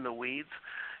deep in the weeds,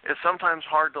 it's sometimes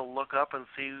hard to look up and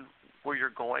see where you're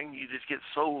going. You just get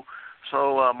so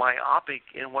myopic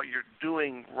in what you're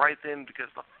doing right then,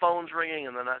 because the phone's ringing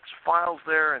and the next file's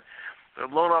there, and the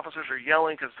loan officers are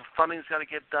yelling because the funding's got to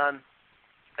get done,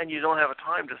 and you don't have a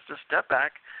time to step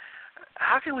back.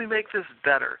 How can we make this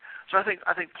better? So I think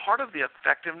part of the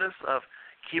effectiveness of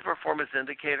key performance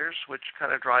indicators, which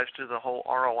kind of drives to the whole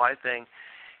ROI thing,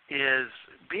 is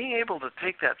being able to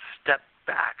take that step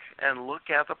back and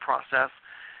look at the process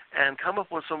and come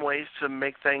up with some ways to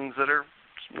make things that are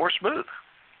more smooth.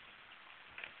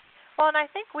 Well, and I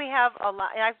think we have a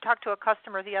lot. I talked to a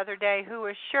customer the other day who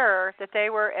was sure that they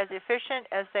were as efficient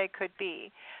as they could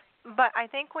be. But I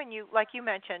think when you, like you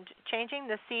mentioned, changing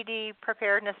the CD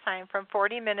preparedness time from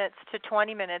 40 minutes to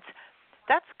 20 minutes,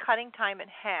 that's cutting time in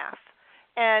half.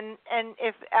 And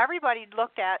if everybody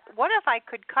looked at, what if I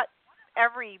could cut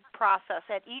every process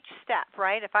at each step,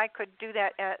 right? If I could do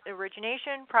that at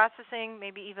origination, processing,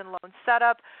 maybe even loan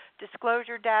setup,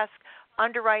 disclosure desk,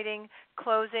 underwriting,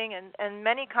 closing, and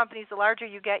many companies, the larger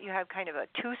you get, you have kind of a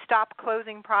two-stop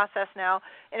closing process now.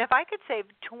 And if I could save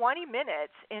 20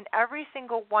 minutes in every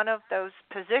single one of those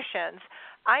positions,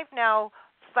 I've now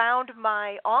found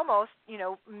my almost,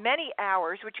 many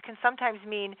hours, which can sometimes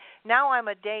mean now I'm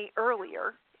a day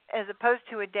earlier as opposed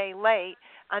to a day late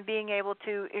on being able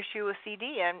to issue a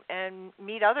CD and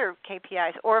meet other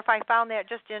KPIs. Or if I found that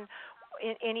just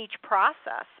in each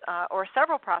process or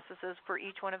several processes for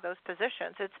each one of those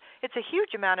positions, it's a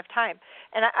huge amount of time.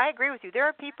 And I agree with you. There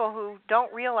are people who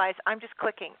don't realize I'm just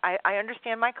clicking. I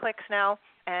understand my clicks now,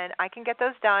 and I can get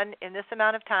those done in this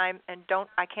amount of time, and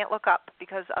I can't look up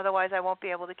because otherwise I won't be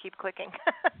able to keep clicking.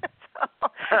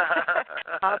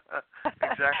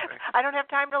 Exactly. I don't have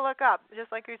time to look up,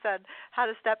 just like you said, how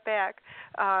to step back.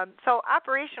 So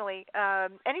operationally,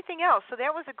 anything else? So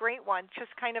that was a great one,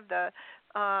 just kind of the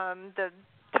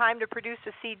time to produce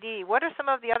a CD. What are some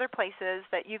of the other places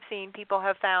that you've seen people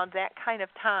have found that kind of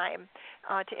time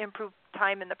to improve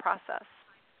time in the process?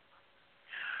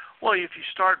 Well, if you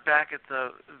start back at the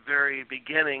very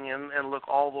beginning and look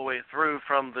all the way through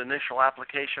from the initial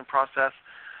application process,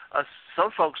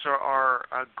 some folks are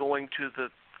going to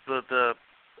the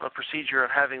procedure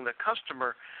of having the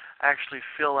customer actually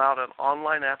fill out an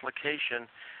online application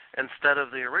instead of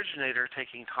the originator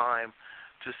taking time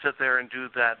to sit there and do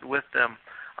that with them.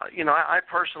 I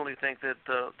personally think that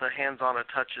the hands-on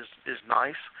touch is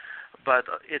nice, but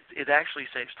it actually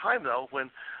saves time, though,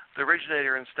 when the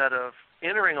originator, instead of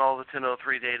entering all the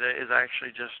 1003 data, is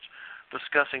actually just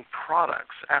discussing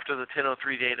products after the 1003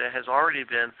 data has already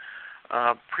been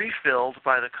pre-filled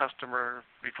by the customer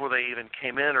before they even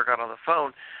came in or got on the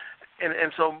phone.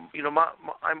 And so,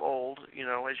 I'm old,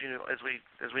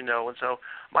 as we know, and so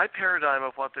my paradigm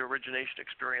of what the origination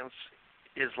experience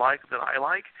is like, that I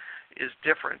like, is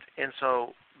different. And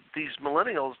so these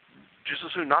millennials just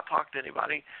as soon not talk to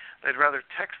anybody. They'd rather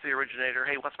text the originator,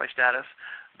 hey, what's my status?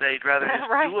 They'd rather just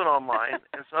right. do it online.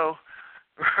 And so,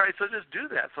 so just do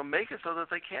that. So make it so that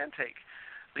they can take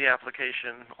the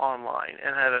application online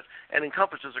and have it. And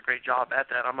Encompass does a great job at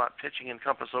that. I'm not pitching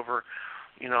Encompass over,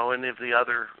 any of the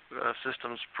other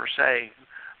systems per se,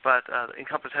 but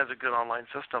Encompass has a good online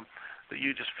system that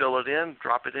you just fill it in,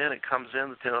 drop it in, it comes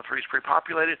in, the 1003 is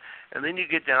pre-populated, and then you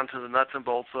get down to the nuts and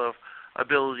bolts of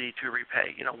ability to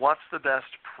repay. What's the best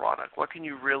product? What can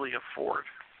you really afford?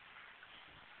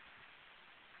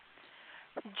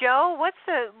 Joe, what's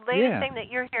the latest thing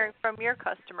that you're hearing from your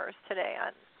customers today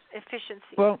on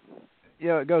efficiency? Well,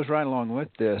 it goes right along with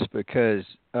this because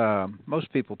most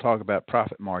people talk about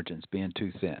profit margins being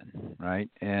too thin, right?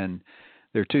 And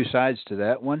there are two sides to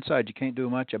that. One side you can't do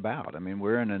much about. I mean,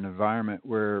 we're in an environment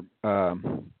where,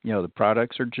 the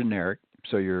products are generic,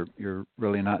 so you're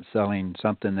really not selling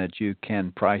something that you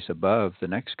can price above the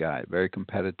next guy, very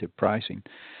competitive pricing.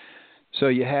 So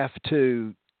you have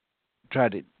to try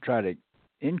to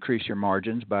increase your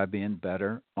margins by being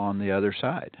better on the other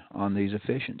side, on these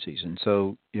efficiencies. And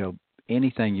so,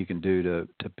 anything you can do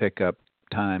to pick up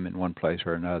time in one place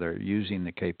or another using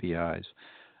the KPIs,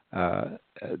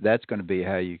 that's going to be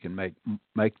how you can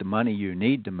make the money you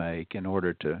need to make in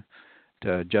order to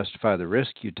justify the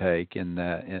risk you take in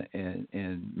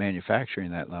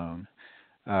manufacturing that loan,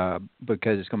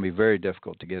 because it's going to be very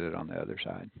difficult to get it on the other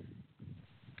side.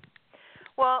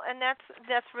 Well, and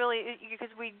that's really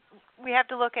because we have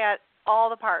to look at all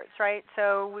the parts, right?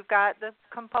 So we've got the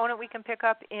component we can pick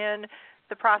up in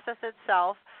the process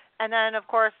itself, and then of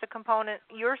course the component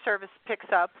your service picks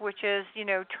up, which is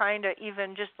trying to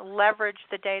even just leverage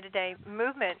the day-to-day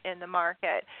movement in the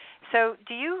market. So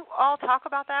do you all talk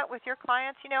about that with your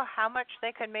clients? How much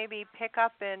they could maybe pick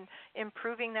up in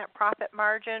improving that profit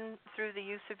margin through the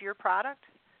use of your product?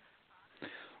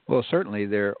 Well, certainly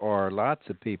there are lots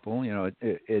of people.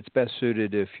 It's best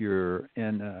suited if you're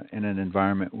in an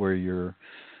environment where you're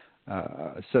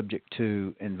subject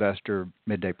to investor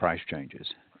midday price changes,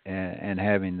 and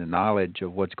having the knowledge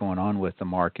of what's going on with the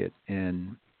market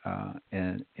in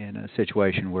a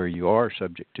situation where you are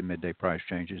subject to midday price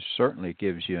changes certainly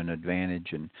gives you an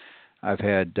advantage. And I've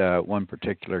had one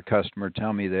particular customer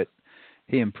tell me that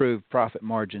he improved profit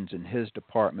margins in his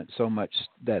department so much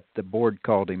that the board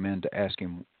called him in to ask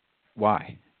him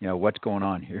why. What's going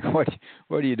on here? What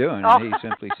are you doing? And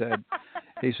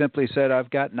he simply said, I've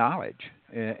got knowledge,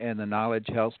 and the knowledge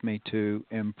helps me to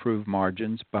improve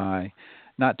margins by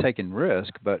not taking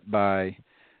risk, but by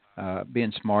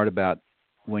being smart about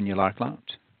when you lock loans.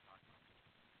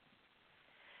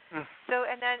 So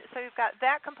you've got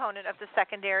that component of the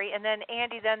secondary, and then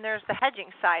Andy, then there's the hedging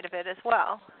side of it as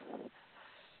well.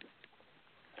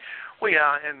 Well,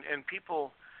 yeah, and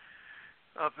people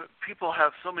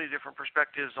have so many different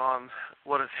perspectives on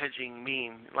what does hedging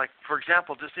mean. Like, for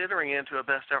example, just entering into a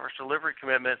best efforts delivery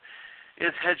commitment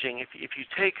is hedging. If you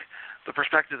take the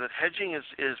perspective that hedging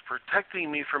is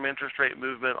protecting me from interest rate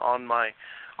movement on my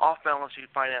off-balance sheet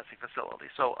financing facility.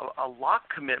 So a lock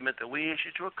commitment that we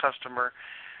issue to a customer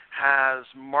has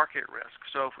market risk.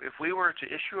 So if we were to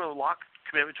issue a lock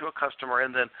commitment to a customer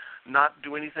and then not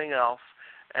do anything else,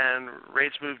 and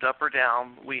rates moved up or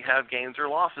down, we have gains or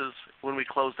losses when we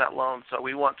close that loan. So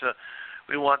we want to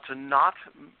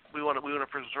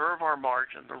preserve our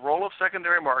margin. The role of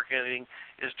secondary marketing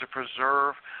is to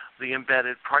preserve the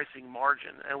embedded pricing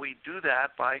margin, and we do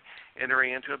that by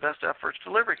entering into a best efforts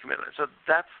delivery commitment. So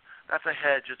that's a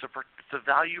hedge. It's a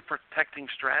value protecting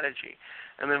strategy,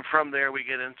 and then from there we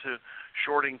get into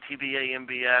shorting TBA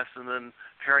MBS, and then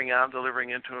pairing out and delivering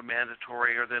into a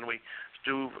mandatory, or then we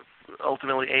do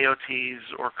ultimately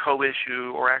AOTs or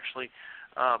co-issue, or actually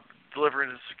deliver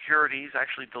into securities,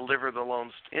 actually deliver the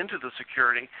loans into the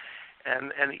security.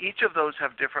 And each of those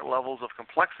have different levels of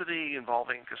complexity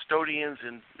involving custodians,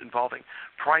 involving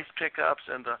price pickups,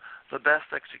 and the best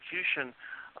execution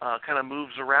kind of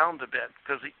moves around a bit,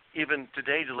 because even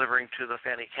today delivering to the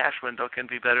Fannie cash window can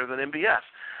be better than MBS.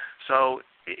 So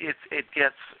it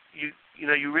gets,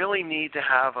 you really need to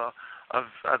have a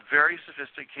very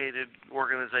sophisticated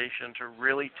organization to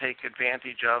really take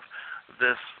advantage of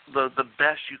this, the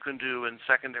best you can do in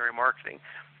secondary marketing.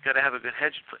 You got to have a good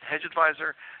hedge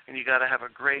advisor, and you got to have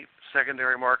a great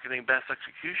secondary marketing best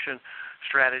execution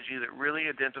strategy that really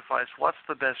identifies what's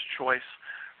the best choice: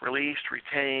 released,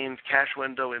 retained, cash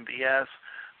window, MBS,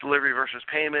 delivery versus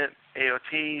payment,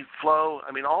 AOT, flow.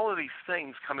 I mean, all of these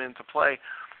things come into play,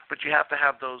 but you have to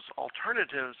have those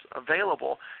alternatives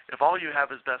available. If all you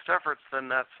have is best efforts, then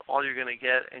that's all you're going to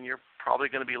get, and you're probably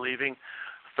going to be leaving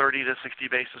 30 to 60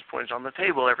 basis points on the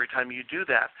table every time you do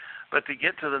that. But to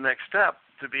get to the next step,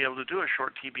 to be able to do a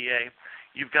short TBA,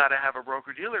 you've got to have a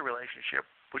broker-dealer relationship,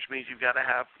 which means you've got to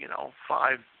have,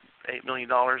 $5-8 million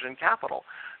in capital,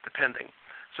 depending.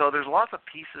 So there's lots of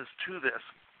pieces to this.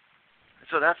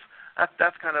 So that's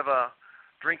kind of a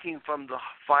drinking from the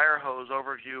fire hose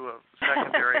overview of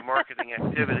secondary marketing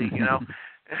activity,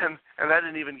 and that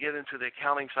didn't even get into the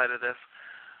accounting side of this.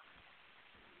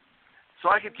 So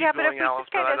I could keep going, Alice,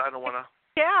 but I don't want to.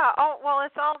 Yeah. Oh, well,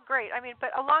 it's all great. I mean, but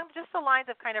along just the lines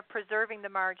of kind of preserving the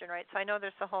margin, right? So I know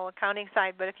there's the whole accounting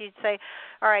side, but if you'd say,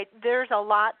 all right, there's a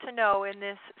lot to know in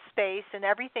this space, and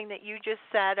everything that you just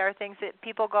said are things that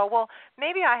people go, well,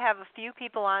 maybe I have a few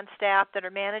people on staff that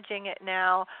are managing it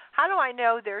now. How do I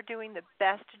know they're doing the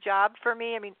best job for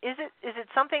me? I mean, is it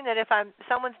something that if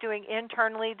someone's doing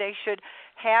internally, they should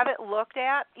have it looked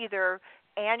at either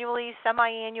annually,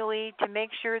 semi-annually, to make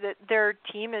sure that their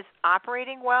team is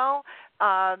operating well?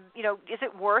 Is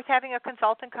it worth having a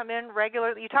consultant come in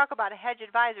regularly? You talk about a hedge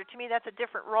advisor. To me, that's a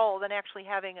different role than actually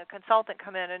having a consultant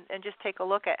come in and just take a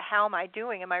look at how am I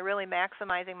doing? Am I really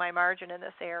maximizing my margin in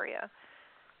this area?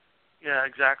 Yeah,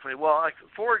 exactly. Well,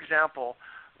 for example,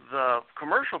 the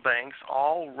commercial banks,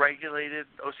 all regulated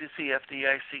OCC,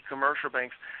 FDIC commercial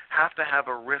banks, have to have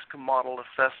a risk model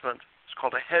assessment it's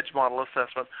called a hedge model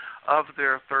assessment of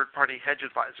their third-party hedge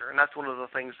advisor, and that's one of the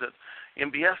things that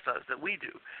MBS does that we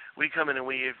do. We come in and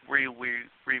we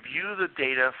review the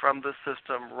data from the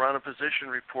system, run a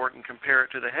position report, and compare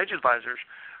it to the hedge advisor's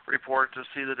report to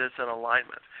see that it's in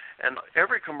alignment. And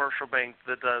every commercial bank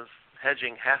that does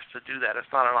hedging has to do that.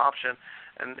 It's not an option,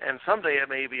 and someday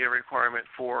it may be a requirement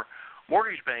for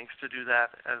mortgage banks to do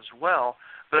that as well.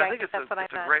 But I think it's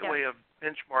a great way of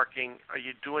benchmarking. Are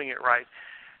you doing it right?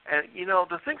 And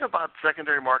the thing about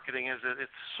secondary marketing is that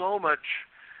it's so much.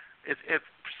 If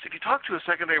you talk to a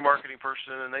secondary marketing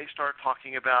person and they start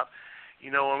talking about,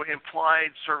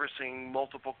 implied servicing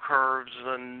multiple curves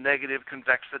and negative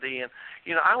convexity, and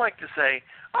I like to say,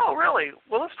 oh really?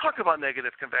 Well, let's talk about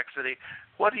negative convexity.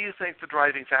 What do you think the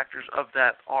driving factors of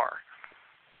that are?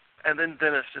 And then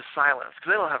it's just silence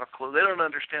because they don't have a clue. They don't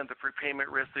understand the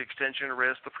prepayment risk, the extension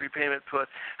risk, the prepayment put,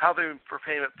 how the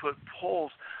prepayment put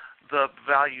pulls the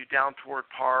value down toward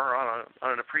par on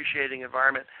an appreciating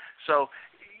environment. So,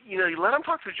 you let them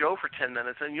talk to Joe for 10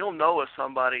 minutes, and you'll know if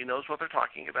somebody knows what they're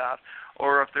talking about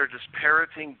or if they're just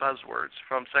parroting buzzwords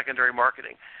from secondary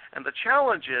marketing. And the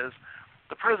challenge is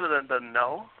the president doesn't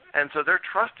know, and so they're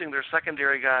trusting their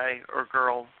secondary guy or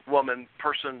girl, woman,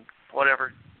 person,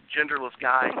 whatever, genderless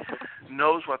guy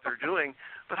knows what they're doing,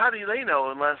 but how do they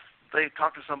know unless they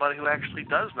talk to somebody who actually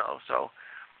does know? So,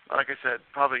 like I said,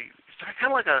 probably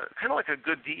kind of like a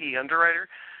good DE underwriter.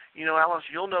 Alice,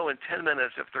 you'll know in 10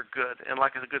 minutes if they're good, and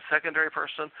like as a good secondary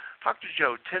person, talk to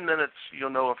Joe. 10 minutes, you'll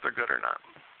know if they're good or not.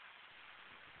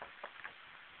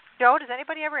 Joe, does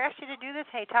anybody ever ask you to do this?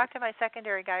 Hey, talk to my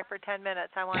secondary guy for 10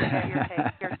 minutes. I want to get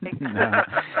your take. No,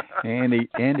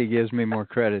 Andy gives me more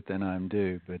credit than I'm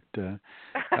due. But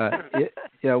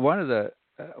one of the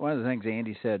things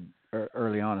Andy said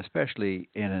early on, especially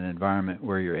in an environment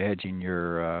where you're hedging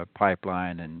your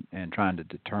pipeline and trying to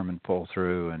determine pull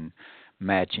through and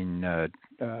matching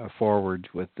forwards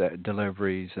with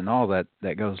deliveries and all that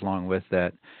goes along with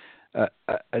that.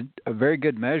 A very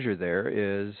good measure there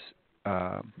is.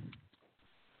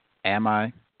 Am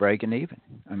I breaking even?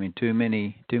 I mean, too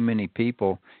many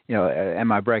people.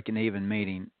 Am I breaking even?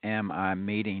 Meaning, am I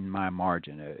meeting my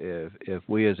margin? If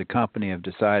we as a company have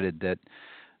decided that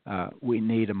we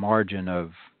need a margin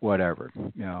of whatever,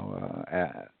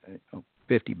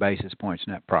 50 basis points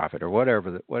net profit or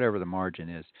whatever the margin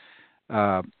is,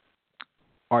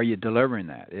 are you delivering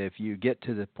that? If you get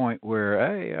to the point where,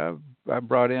 hey, I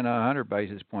brought in 100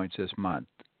 basis points this month,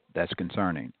 that's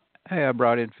concerning. Hey, I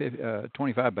brought in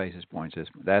 25 basis points.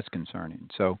 That's concerning.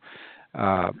 So,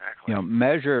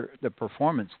 measure the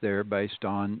performance there based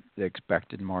on the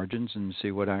expected margins and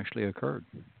see what actually occurred.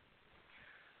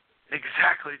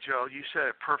 Exactly, Joe. You said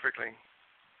it perfectly.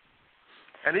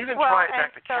 And even try it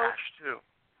back to cash, too.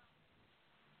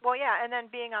 Well, yeah, and then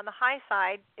being on the high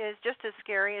side is just as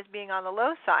scary as being on the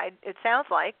low side, it sounds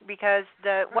like, because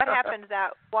what happens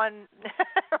that one,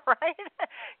 right?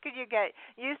 Could you get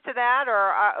used to that,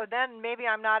 or then maybe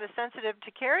I'm not as sensitive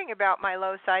to caring about my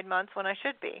low side months when I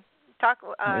should be.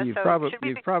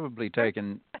 You've probably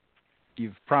taken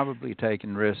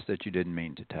risks that you didn't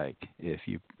mean to take if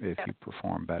you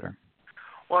perform better.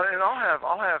 Well, and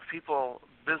I'll have people,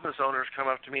 business owners, come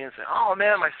up to me and say, "Oh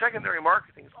man, my secondary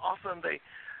marketing is awesome.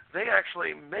 They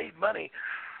actually made money.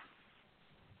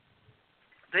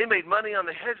 They made money on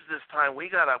the hedge this time. We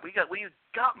got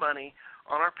money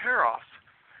on our pair-offs."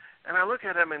 And I look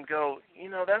at them and go,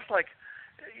 that's like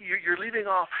you're leaving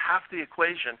off half the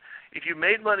equation. If you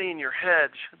made money in your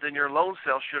hedge, then your loan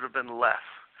sale should have been less.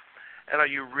 And are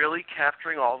you really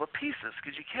capturing all the pieces?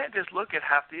 Because you can't just look at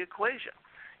half the equation.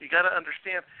 You got to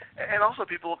understand. And also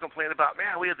people will complain about,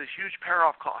 man, we have this huge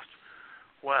pair-off cost.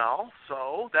 Well,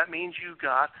 so that means you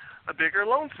got a bigger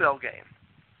loan sale gain.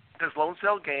 Because loan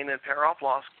sale gain and pair-off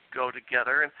loss go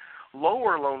together, and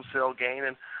lower loan sale gain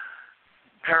and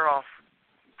pair-off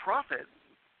profit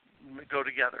go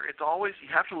together. It's always,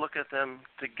 you have to look at them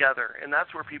together, and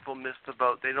that's where people miss the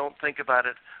boat. They don't think about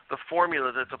it, the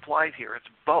formula that's applied here. It's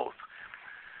both.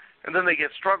 And then they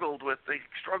struggle with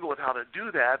how to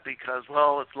do that because,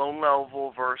 well, it's loan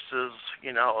level versus,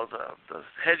 the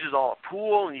hedge is all a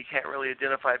pool and you can't really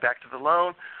identify it back to the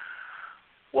loan.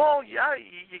 Well, yeah,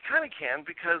 you kind of can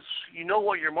because you know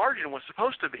what your margin was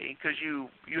supposed to be because you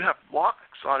have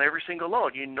locks on every single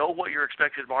loan. You know what your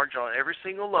expected margin on every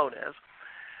single loan is.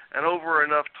 And over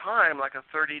enough time, like a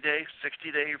 30-day,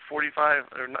 60-day, 45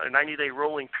 or 90-day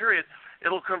rolling period,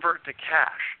 it'll convert to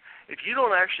cash. If you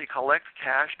don't actually collect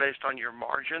cash based on your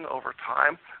margin over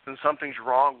time, then something's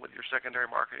wrong with your secondary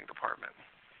marketing department.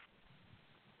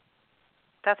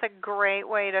 That's a great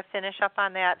way to finish up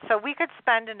on that. So we could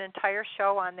spend an entire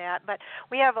show on that, but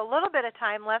we have a little bit of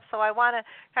time left, so I want to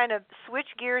kind of switch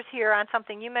gears here on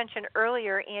something you mentioned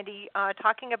earlier, Andy,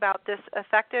 talking about this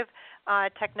effective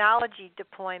technology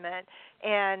deployment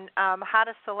and how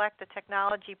to select a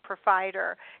technology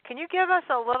provider. Can you give us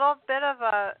a little bit of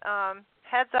a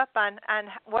heads up on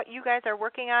what you guys are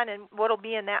working on and what will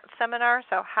be in that seminar?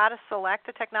 So how to select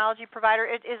a technology provider.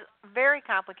 It is very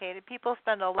complicated. People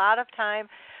spend a lot of time.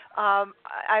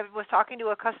 I was talking to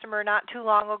a customer not too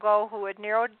long ago who had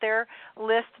narrowed their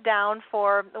list down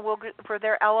for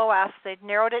their LOS. They'd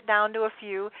narrowed it down to a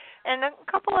few, and a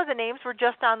couple of the names were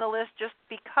just on the list just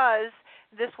because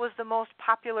this was the most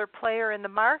popular player in the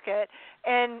market,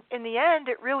 and in the end,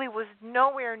 it really was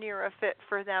nowhere near a fit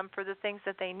for them for the things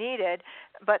that they needed,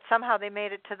 but somehow they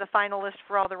made it to the final list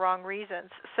for all the wrong reasons.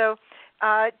 So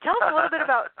tell us a little bit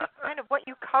about kind of what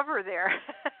you cover there.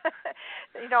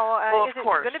 Well, is it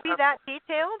going to be that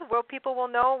detailed where people will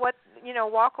know what,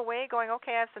 walk away going,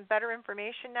 okay, I have some better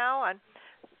information now on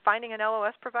finding an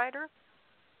LOS provider?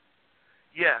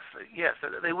 Yes,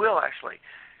 they will actually.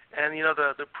 And,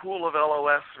 the pool of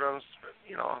LOS runs,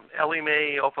 Ellie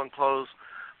Mae, Open Close,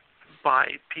 by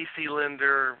PC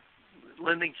Lender,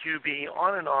 Lending QB,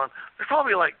 on and on. There's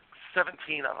probably like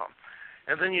 17 of them.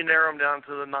 And then you narrow them down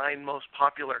to the 9 most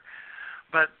popular.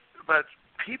 But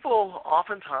people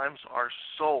oftentimes are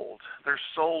sold. They're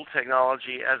sold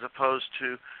technology as opposed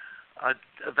to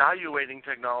evaluating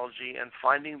technology and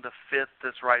finding the fit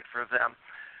that's right for them.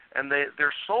 And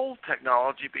they're sold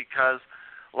technology because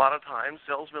a lot of times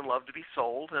salesmen love to be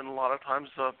sold, and a lot of times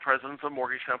the presidents of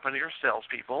mortgage company are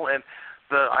salespeople, and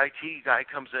the IT guy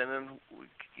comes in and,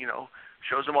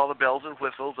 shows them all the bells and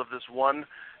whistles of this one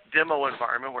demo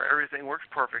environment where everything works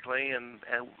perfectly, and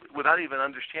without even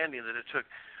understanding that it took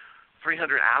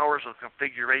 300 hours of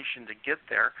configuration to get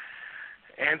there.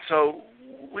 And so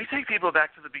we take people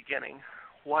back to the beginning.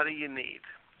 What do you need?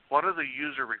 What are the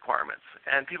user requirements?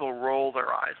 And people roll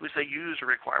their eyes. We say user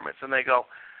requirements, and they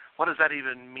go, what does that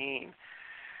even mean?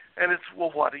 And it's, well,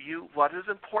 what is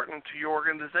important to your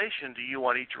organization? Do you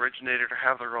want each originator to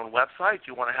have their own website?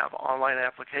 Do you want to have online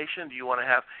application? Do you want to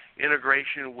have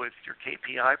integration with your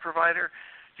KPI provider?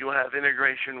 Do you want to have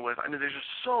integration with, there's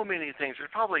just so many things.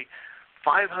 There's probably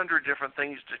 500 different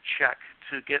things to check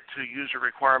to get to user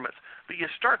requirements. But you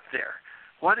start there.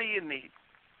 What do you need?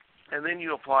 And then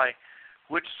you apply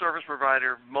which service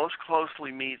provider most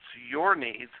closely meets your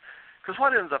needs. Because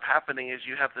what ends up happening is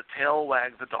you have the tail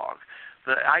wag the dog.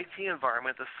 The IT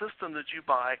environment, the system that you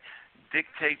buy,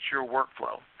 dictates your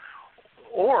workflow.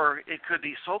 Or it could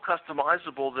be so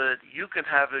customizable that you can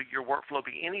have your workflow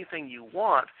be anything you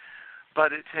want,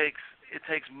 but it takes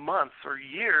months or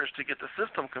years to get the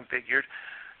system configured,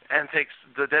 and takes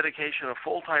the dedication of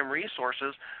full-time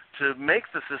resources to make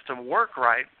the system work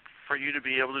right for you to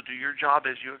be able to do your job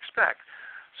as you expect.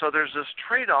 So there's this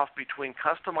trade-off between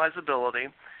customizability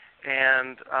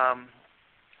and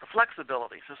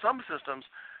flexibility. So some systems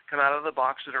come out of the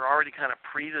box that are already kind of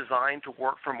pre-designed to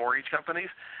work for mortgage companies,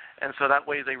 and so that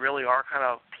way they really are kind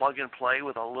of plug and play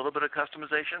with a little bit of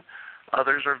customization.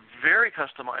 Others are very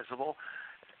customizable,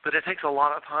 but it takes a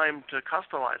lot of time to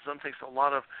customize them.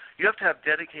 You have to have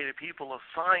dedicated people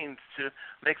assigned to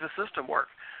make the system work.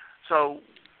 So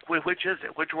which is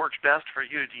it? Which works best for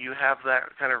you? Do you have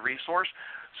that kind of resource?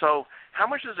 So how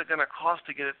much is it going to cost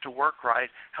to get it to work right?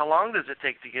 How long does it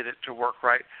take to get it to work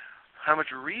right? How much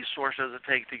resource does it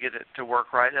take to get it to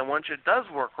work right? And once it does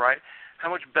work right, how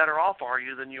much better off are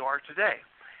you than you are today?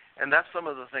 And that's some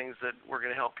of the things that we're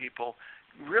going to help people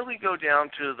really go down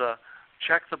to the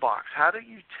check the box. How do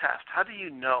you test? How do you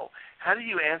know? How do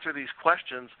you answer these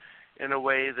questions in a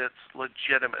way that's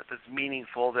legitimate, that's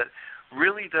meaningful, that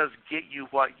really does get you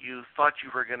what you thought you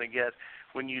were going to get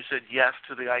when you said yes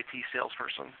to the IT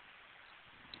salesperson?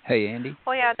 Hey, Andy.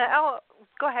 Well, yeah.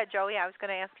 Go ahead, Joe. Yeah, I was going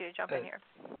to ask you to jump in here.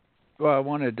 Well, I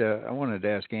wanted to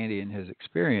ask Andy in his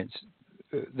experience.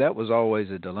 That was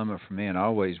always a dilemma for me, and I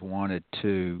always wanted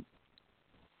to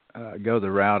go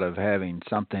the route of having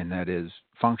something that is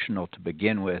functional to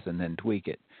begin with and then tweak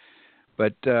it.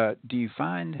 But do you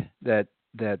find that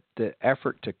the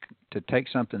effort to take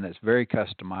something that's very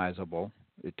customizable,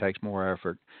 it takes more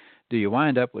effort, do you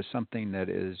wind up with something that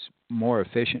is more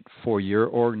efficient for your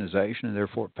organization and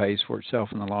therefore it pays for itself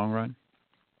in the long run?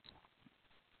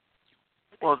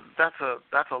 Well, that's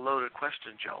a loaded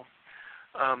question, Joe.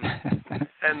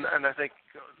 And I think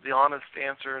the honest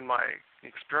answer in my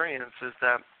experience is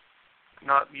that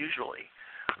not usually.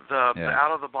 The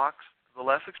out of the box, the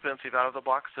less expensive out of the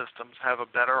box systems have a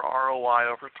better ROI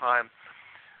over time,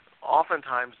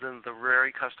 oftentimes than the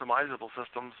very customizable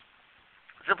systems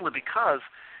simply because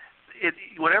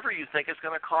whatever you think it's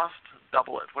going to cost,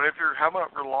 double it.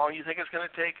 However long you think it's going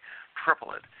to take,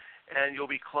 triple it, and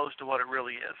you'll be close to what it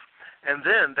really is. And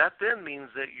then that means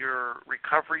that your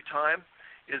recovery time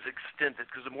is extended,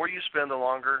 because the more you spend, the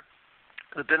longer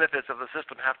the benefits of the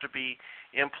system have to be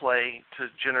in play to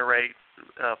generate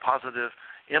positive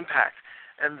impact.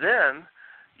 And then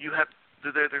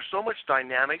there's so much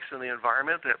dynamics in the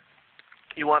environment that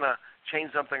you want to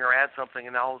change something or add something,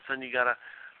 and all of a sudden you got to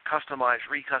customize,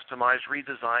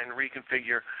 redesign,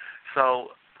 reconfigure. So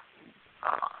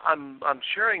I'm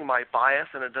sharing my bias,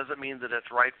 and it doesn't mean that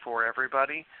it's right for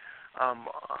everybody.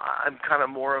 I'm kind of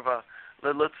more of a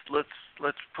let's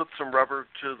put some rubber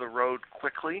to the road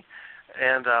quickly.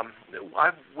 And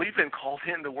we've been called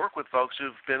in to work with folks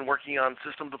who've been working on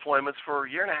system deployments for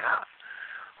a year and a half,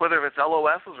 whether it's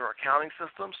LOSs or accounting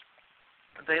systems.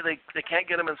 They can't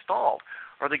get them installed,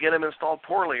 or they get them installed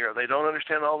poorly, or they don't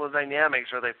understand all the dynamics,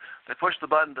 or they push the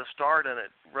button to start and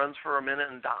it runs for a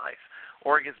minute and dies,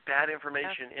 or it gets bad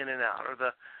information in and out, or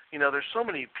there's so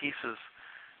many pieces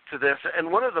to this.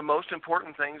 And one of the most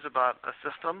important things about a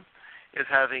system is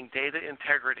having data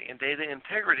integrity, and data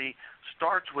integrity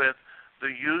starts with the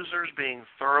users being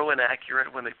thorough and accurate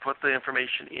when they put the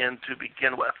information in to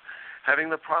begin with.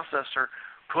 Having the processor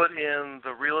put in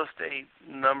the real estate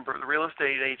number, the real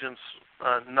estate agent's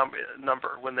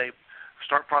number when they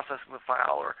start processing the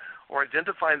file, or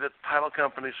identifying the title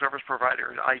company service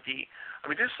provider ID. I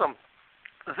mean,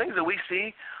 the things that we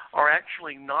see are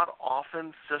actually not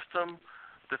often system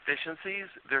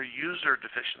deficiencies, they're user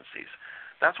deficiencies.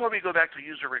 That's why we go back to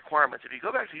user requirements. If you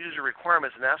go back to user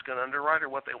requirements and ask an underwriter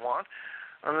what they want,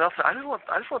 and they'll say, I just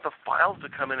want the files to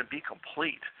come in and be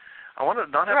complete. I want to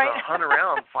not have to hunt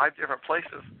around 5 different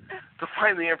places to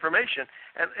find the information.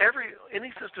 And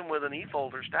any system with an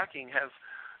e-folder stacking has,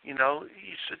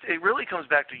 it really comes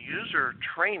back to user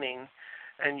training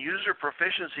and user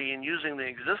proficiency in using the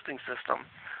existing system.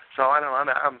 So I don't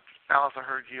know. Alice, I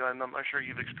heard you, and I'm sure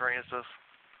you've experienced this.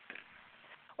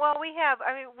 Well, we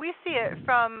see it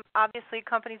from, obviously,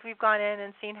 companies we've gone in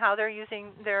and seen how they're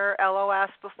using their LOS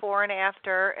before and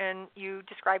after, and you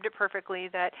described it perfectly,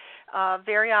 that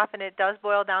very often it does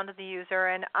boil down to the user.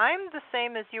 And I'm the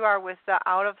same as you are with the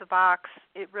out-of-the-box.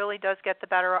 It really does get the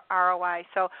better ROI.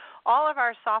 So all of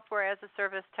our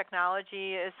software-as-a-service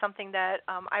technology is something that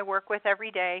I work with every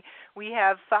day. We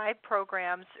have 5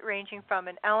 programs ranging from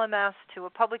an LMS to a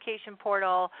publication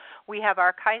portal. We have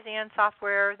our Kaizen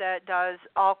software that does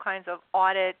all kinds of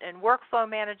audit and workflow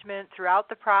management throughout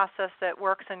the process that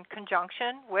works in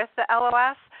conjunction with the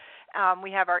LOS.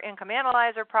 We have our income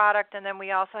analyzer product, and then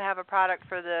we also have a product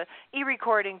for the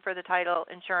e-recording for the title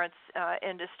insurance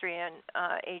industry and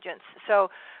agents. So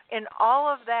in all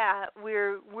of that,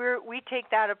 we take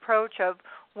that approach of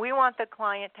we want the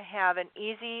client to have an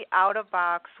easy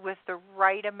out-of-box with the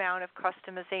right amount of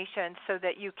customization so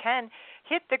that you can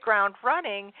hit the ground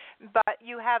running, but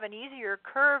you have an easier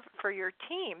curve for your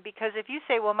team. Because if you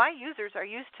say, well, my users are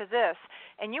used to this,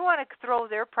 and you want to throw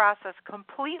their process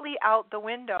completely out the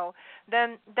window,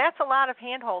 then that's a lot of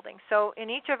hand-holding. So in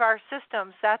each of our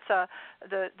systems, that's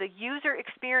the user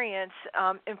experience,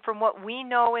 and from what we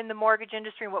know in the mortgage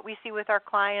industry and what we see with our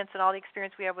clients and all the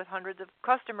experience we have with hundreds of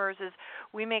customers is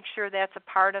we make sure that's a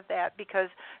part of that, because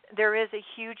there is a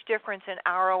huge difference in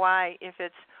ROI if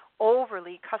it's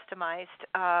overly customized.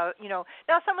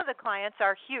 Now some of the clients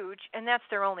are huge, and that's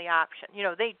their only option.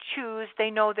 They choose,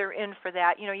 they know they're in for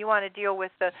that. You want to deal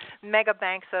with the mega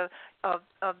banks of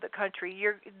the country.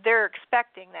 They're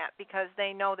expecting that because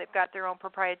they know they've got their own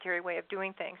proprietary way of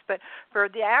doing things. But for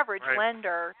the average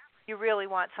lender, you really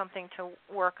want something to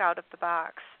work out of the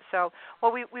box. So,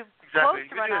 well, we've close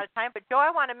to run out of time, but Joe, I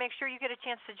want to make sure you get a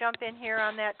chance to jump in here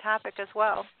on that topic as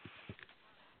well.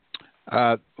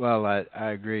 Well,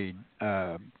 I agreed.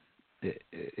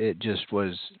 It just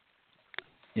was,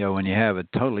 when you have a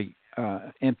totally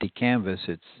empty canvas,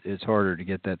 it's harder to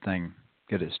get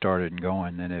it started and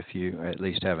going than if you at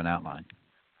least have an outline.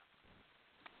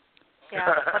 Yeah,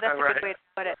 well, that's a good way to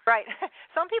put it. Right.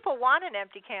 Some people want an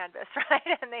empty canvas, right?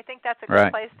 And they think that's a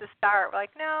good place to start. We're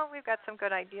like, no, we've got some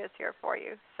good ideas here for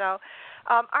you. So,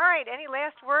 all right, any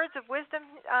last words of wisdom,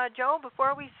 Joe,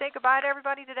 before we say goodbye to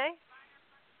everybody today?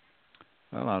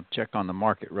 Well, I'll check on the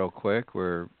market real quick.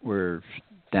 We're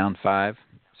down 5.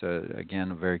 So,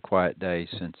 again, a very quiet day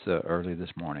since early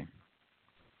this morning.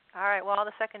 All right. Well, all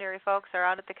the secondary folks are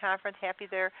out at the conference. Happy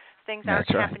things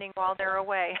aren't happening while they're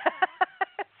away.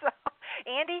 So,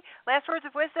 Andy, last words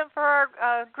of wisdom for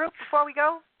our group before we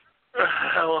go?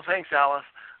 Well, thanks, Alice.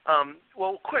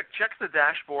 Well, quick, check the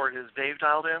dashboard. Is Dave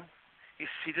dialed in?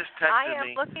 He just texted me. I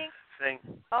am looking. Saying,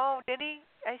 oh, did he?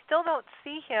 still don't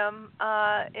see him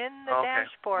in the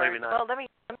dashboard. Maybe not. Well, let me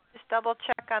just double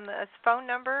check on his phone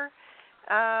number.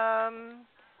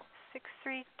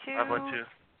 632. I went to.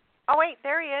 Oh, wait,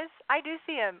 there he is. I do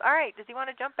see him. All right, does he want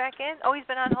to jump back in? Oh, he's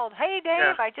been on hold. Hey,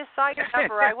 Dave, I just saw your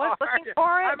number. I was looking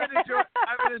for it. I've been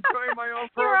enjoying my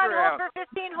own You were on program. hold for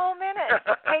 15 whole minutes.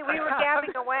 Hey, we were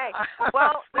gabbing away.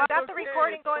 Well, we've got the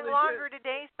recording going longer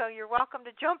today, so you're welcome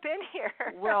to jump in here.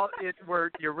 Well,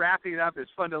 you're wrapping up.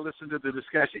 It's fun to listen to the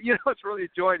discussion. You know, it's really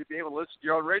a joy to be able to listen to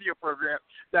your own radio program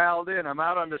dialed in. I'm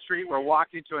out on the street. We're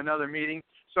walking to another meeting.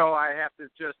 So I have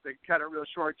to just cut it real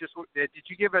short. Did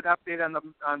you give an update on the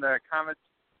comments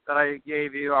that I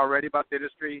gave you already about the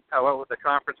industry? What the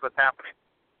conference was happening?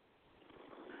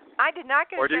 I did not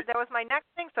get a chance. That was my next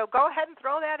thing. So go ahead and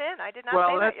throw that in. I did not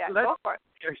say that yet. Go for it.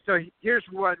 So here's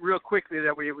what real quickly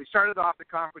that we started off the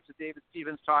conference with David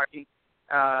Stevens talking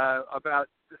about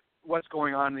what's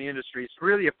going on in the industry. It's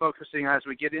really focusing as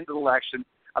we get into the election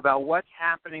about what's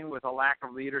happening with a lack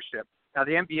of leadership. Now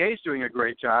the MBA is doing a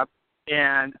great job.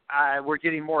 And we're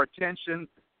getting more attention.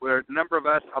 Where a number of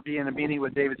us, I'll be in a meeting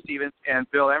with David Stevens and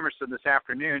Bill Emerson this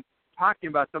afternoon talking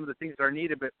about some of the things that are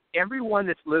needed. But everyone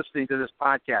that's listening to this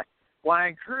podcast, what I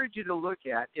encourage you to look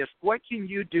at is what can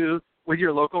you do with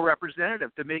your local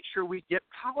representative to make sure we get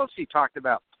policy talked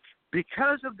about.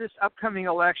 Because of this upcoming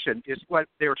election is what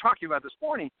they were talking about this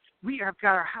morning, we have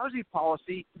got our housing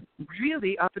policy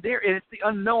really up in there. And it's the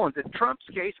unknowns. In Trump's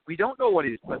case, we don't know what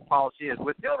his policy is.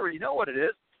 With Hillary, you know what it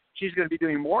is. She's going to be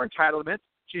doing more entitlements.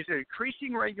 She's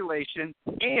increasing regulation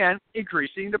and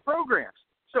increasing the programs.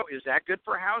 So is that good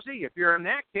for housing? If you're in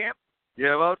that camp, you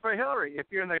vote for Hillary. If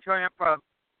you're in the camp of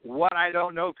what I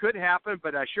don't know could happen,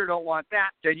 but I sure don't want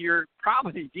that, then you're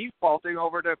probably defaulting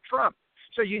over to Trump.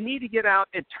 So you need to get out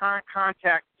and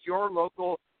contact your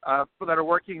local people that are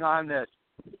working on this.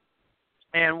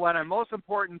 And what a most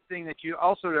important thing that you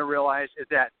also realize is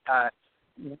that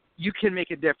you can make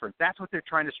a difference. That's what they're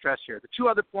trying to stress here. The two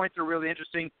other points are really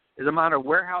interesting is the amount of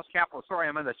warehouse capital. Sorry,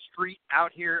 I'm on the street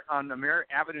out here on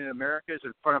Avenue of Americas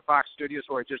in front of Fox Studios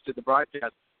where I just did the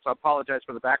broadcast, so I apologize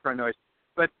for the background noise.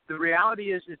 But the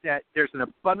reality is that there's an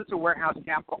abundance of warehouse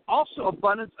capital, also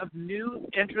abundance of new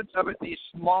entrants of these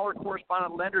smaller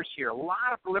correspondent lenders here. A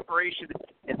lot of proliferation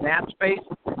in that space.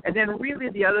 And then really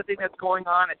the other thing that's going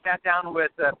on, I sat down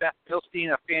with Beth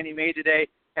Milstein of Fannie Mae today,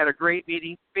 had a great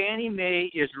meeting. Fannie Mae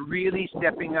is really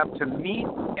stepping up to meet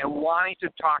and wanting to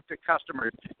talk to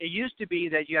customers. It used to be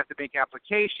that you have to make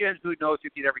applications. Who knows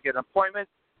if you'd ever get an appointment.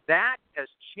 That has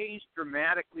changed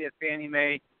dramatically at Fannie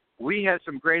Mae. We had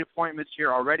some great appointments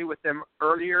here already with them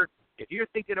earlier. If you're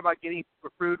thinking about getting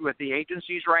approved with the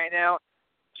agencies right now,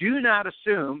 do not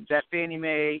assume that Fannie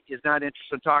Mae is not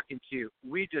interested in talking to you.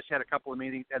 We just had a couple of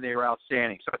meetings, and they were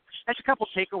outstanding. So that's a couple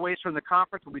of takeaways from the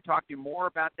conference. We'll be talking more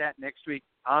about that next week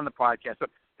on the podcast. So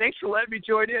thanks for letting me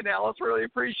join in, Alice. Really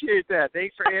appreciate that.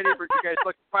 Thanks for Andy for you guys.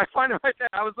 Look, I find it like that.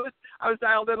 I was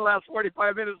dialed in the last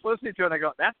 45 minutes listening to it, and I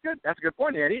go, that's good. That's a good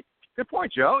point, Andy. Good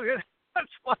point, Joe. That's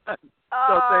fun.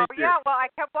 Oh, yeah. Well, I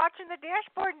kept watching the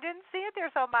dashboard and didn't see it there,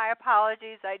 so my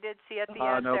apologies. I did see it at the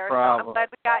end no there. problem. So I'm glad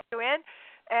we got you in.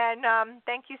 And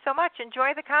thank you so much.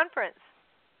 Enjoy the conference.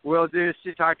 We'll do.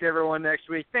 Talk to everyone next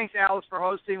week. Thanks, Alice, for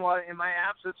hosting while in my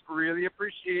absence. Really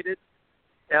appreciate it.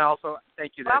 And also,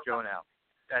 thank you to Joe and Al.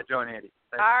 Joe and Andy.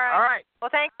 Thanks. All right.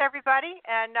 Well, thanks, everybody.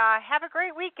 And have a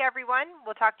great week, everyone.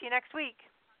 We'll talk to you next week.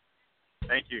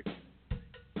 Thank you.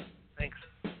 Thanks.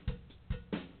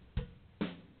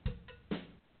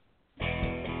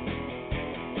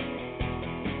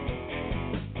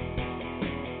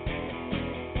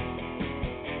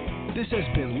 This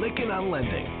has been Lykken on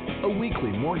Lending, a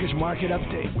weekly mortgage market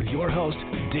update with your host,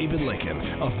 David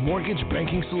Lykken of Mortgage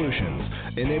Banking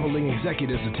Solutions, enabling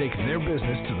executives to take their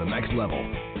business to the next level.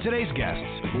 Today's guests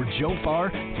were Joe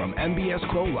Farr from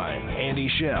MBSQuoteline,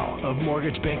 Andy Schell of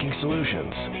Mortgage Banking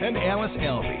Solutions, and Alice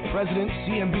Alvey, President,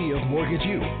 CMB of Mortgage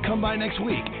U. Come by next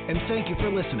week, and thank you for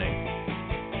listening.